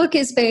this book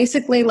is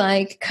basically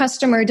like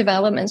customer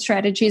development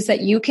strategies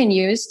that you can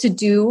use to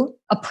do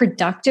a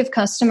productive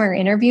customer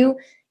interview,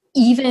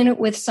 even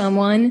with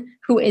someone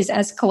who is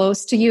as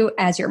close to you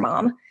as your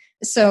mom.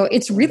 So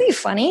it's really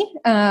funny.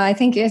 I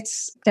think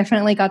it's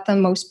definitely got the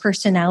most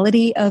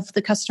personality of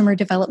the customer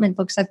development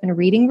books I've been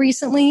reading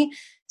recently.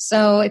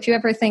 So if you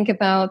ever think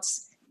about,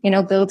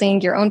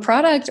 building your own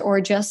product or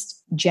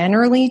just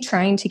generally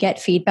trying to get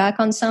feedback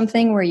on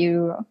something where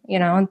you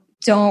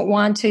don't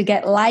want to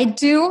get lied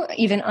to,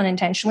 even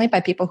unintentionally, by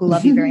people who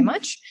love you very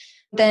much,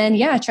 then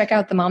yeah, check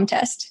out The Mom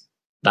Test.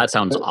 That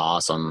sounds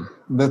awesome.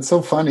 That's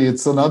so funny.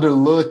 It's another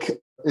look.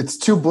 It's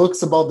 2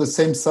 books about the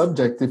same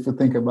subject, if you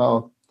think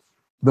about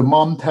The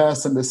Mom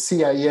Test and the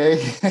CIA.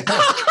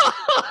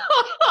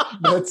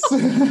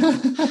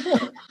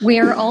 We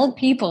are all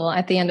people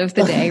at the end of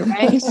the day,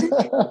 right?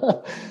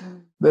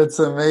 That's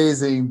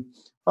amazing.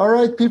 All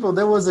right, people,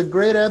 that was a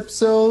great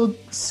episode.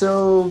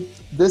 So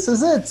this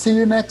is it. See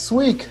you next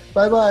week.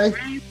 Bye-bye.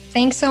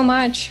 Thanks so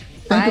much.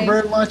 Thank you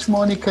very much,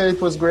 Monica.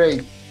 It was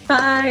great.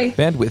 Bye.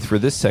 Bandwidth for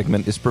this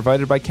segment is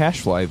provided by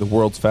CacheFly, the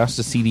world's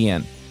fastest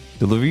CDN.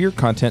 Deliver your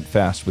content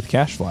fast with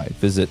CacheFly.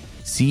 Visit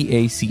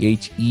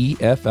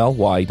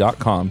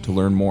CACHEFLY.com to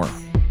learn more.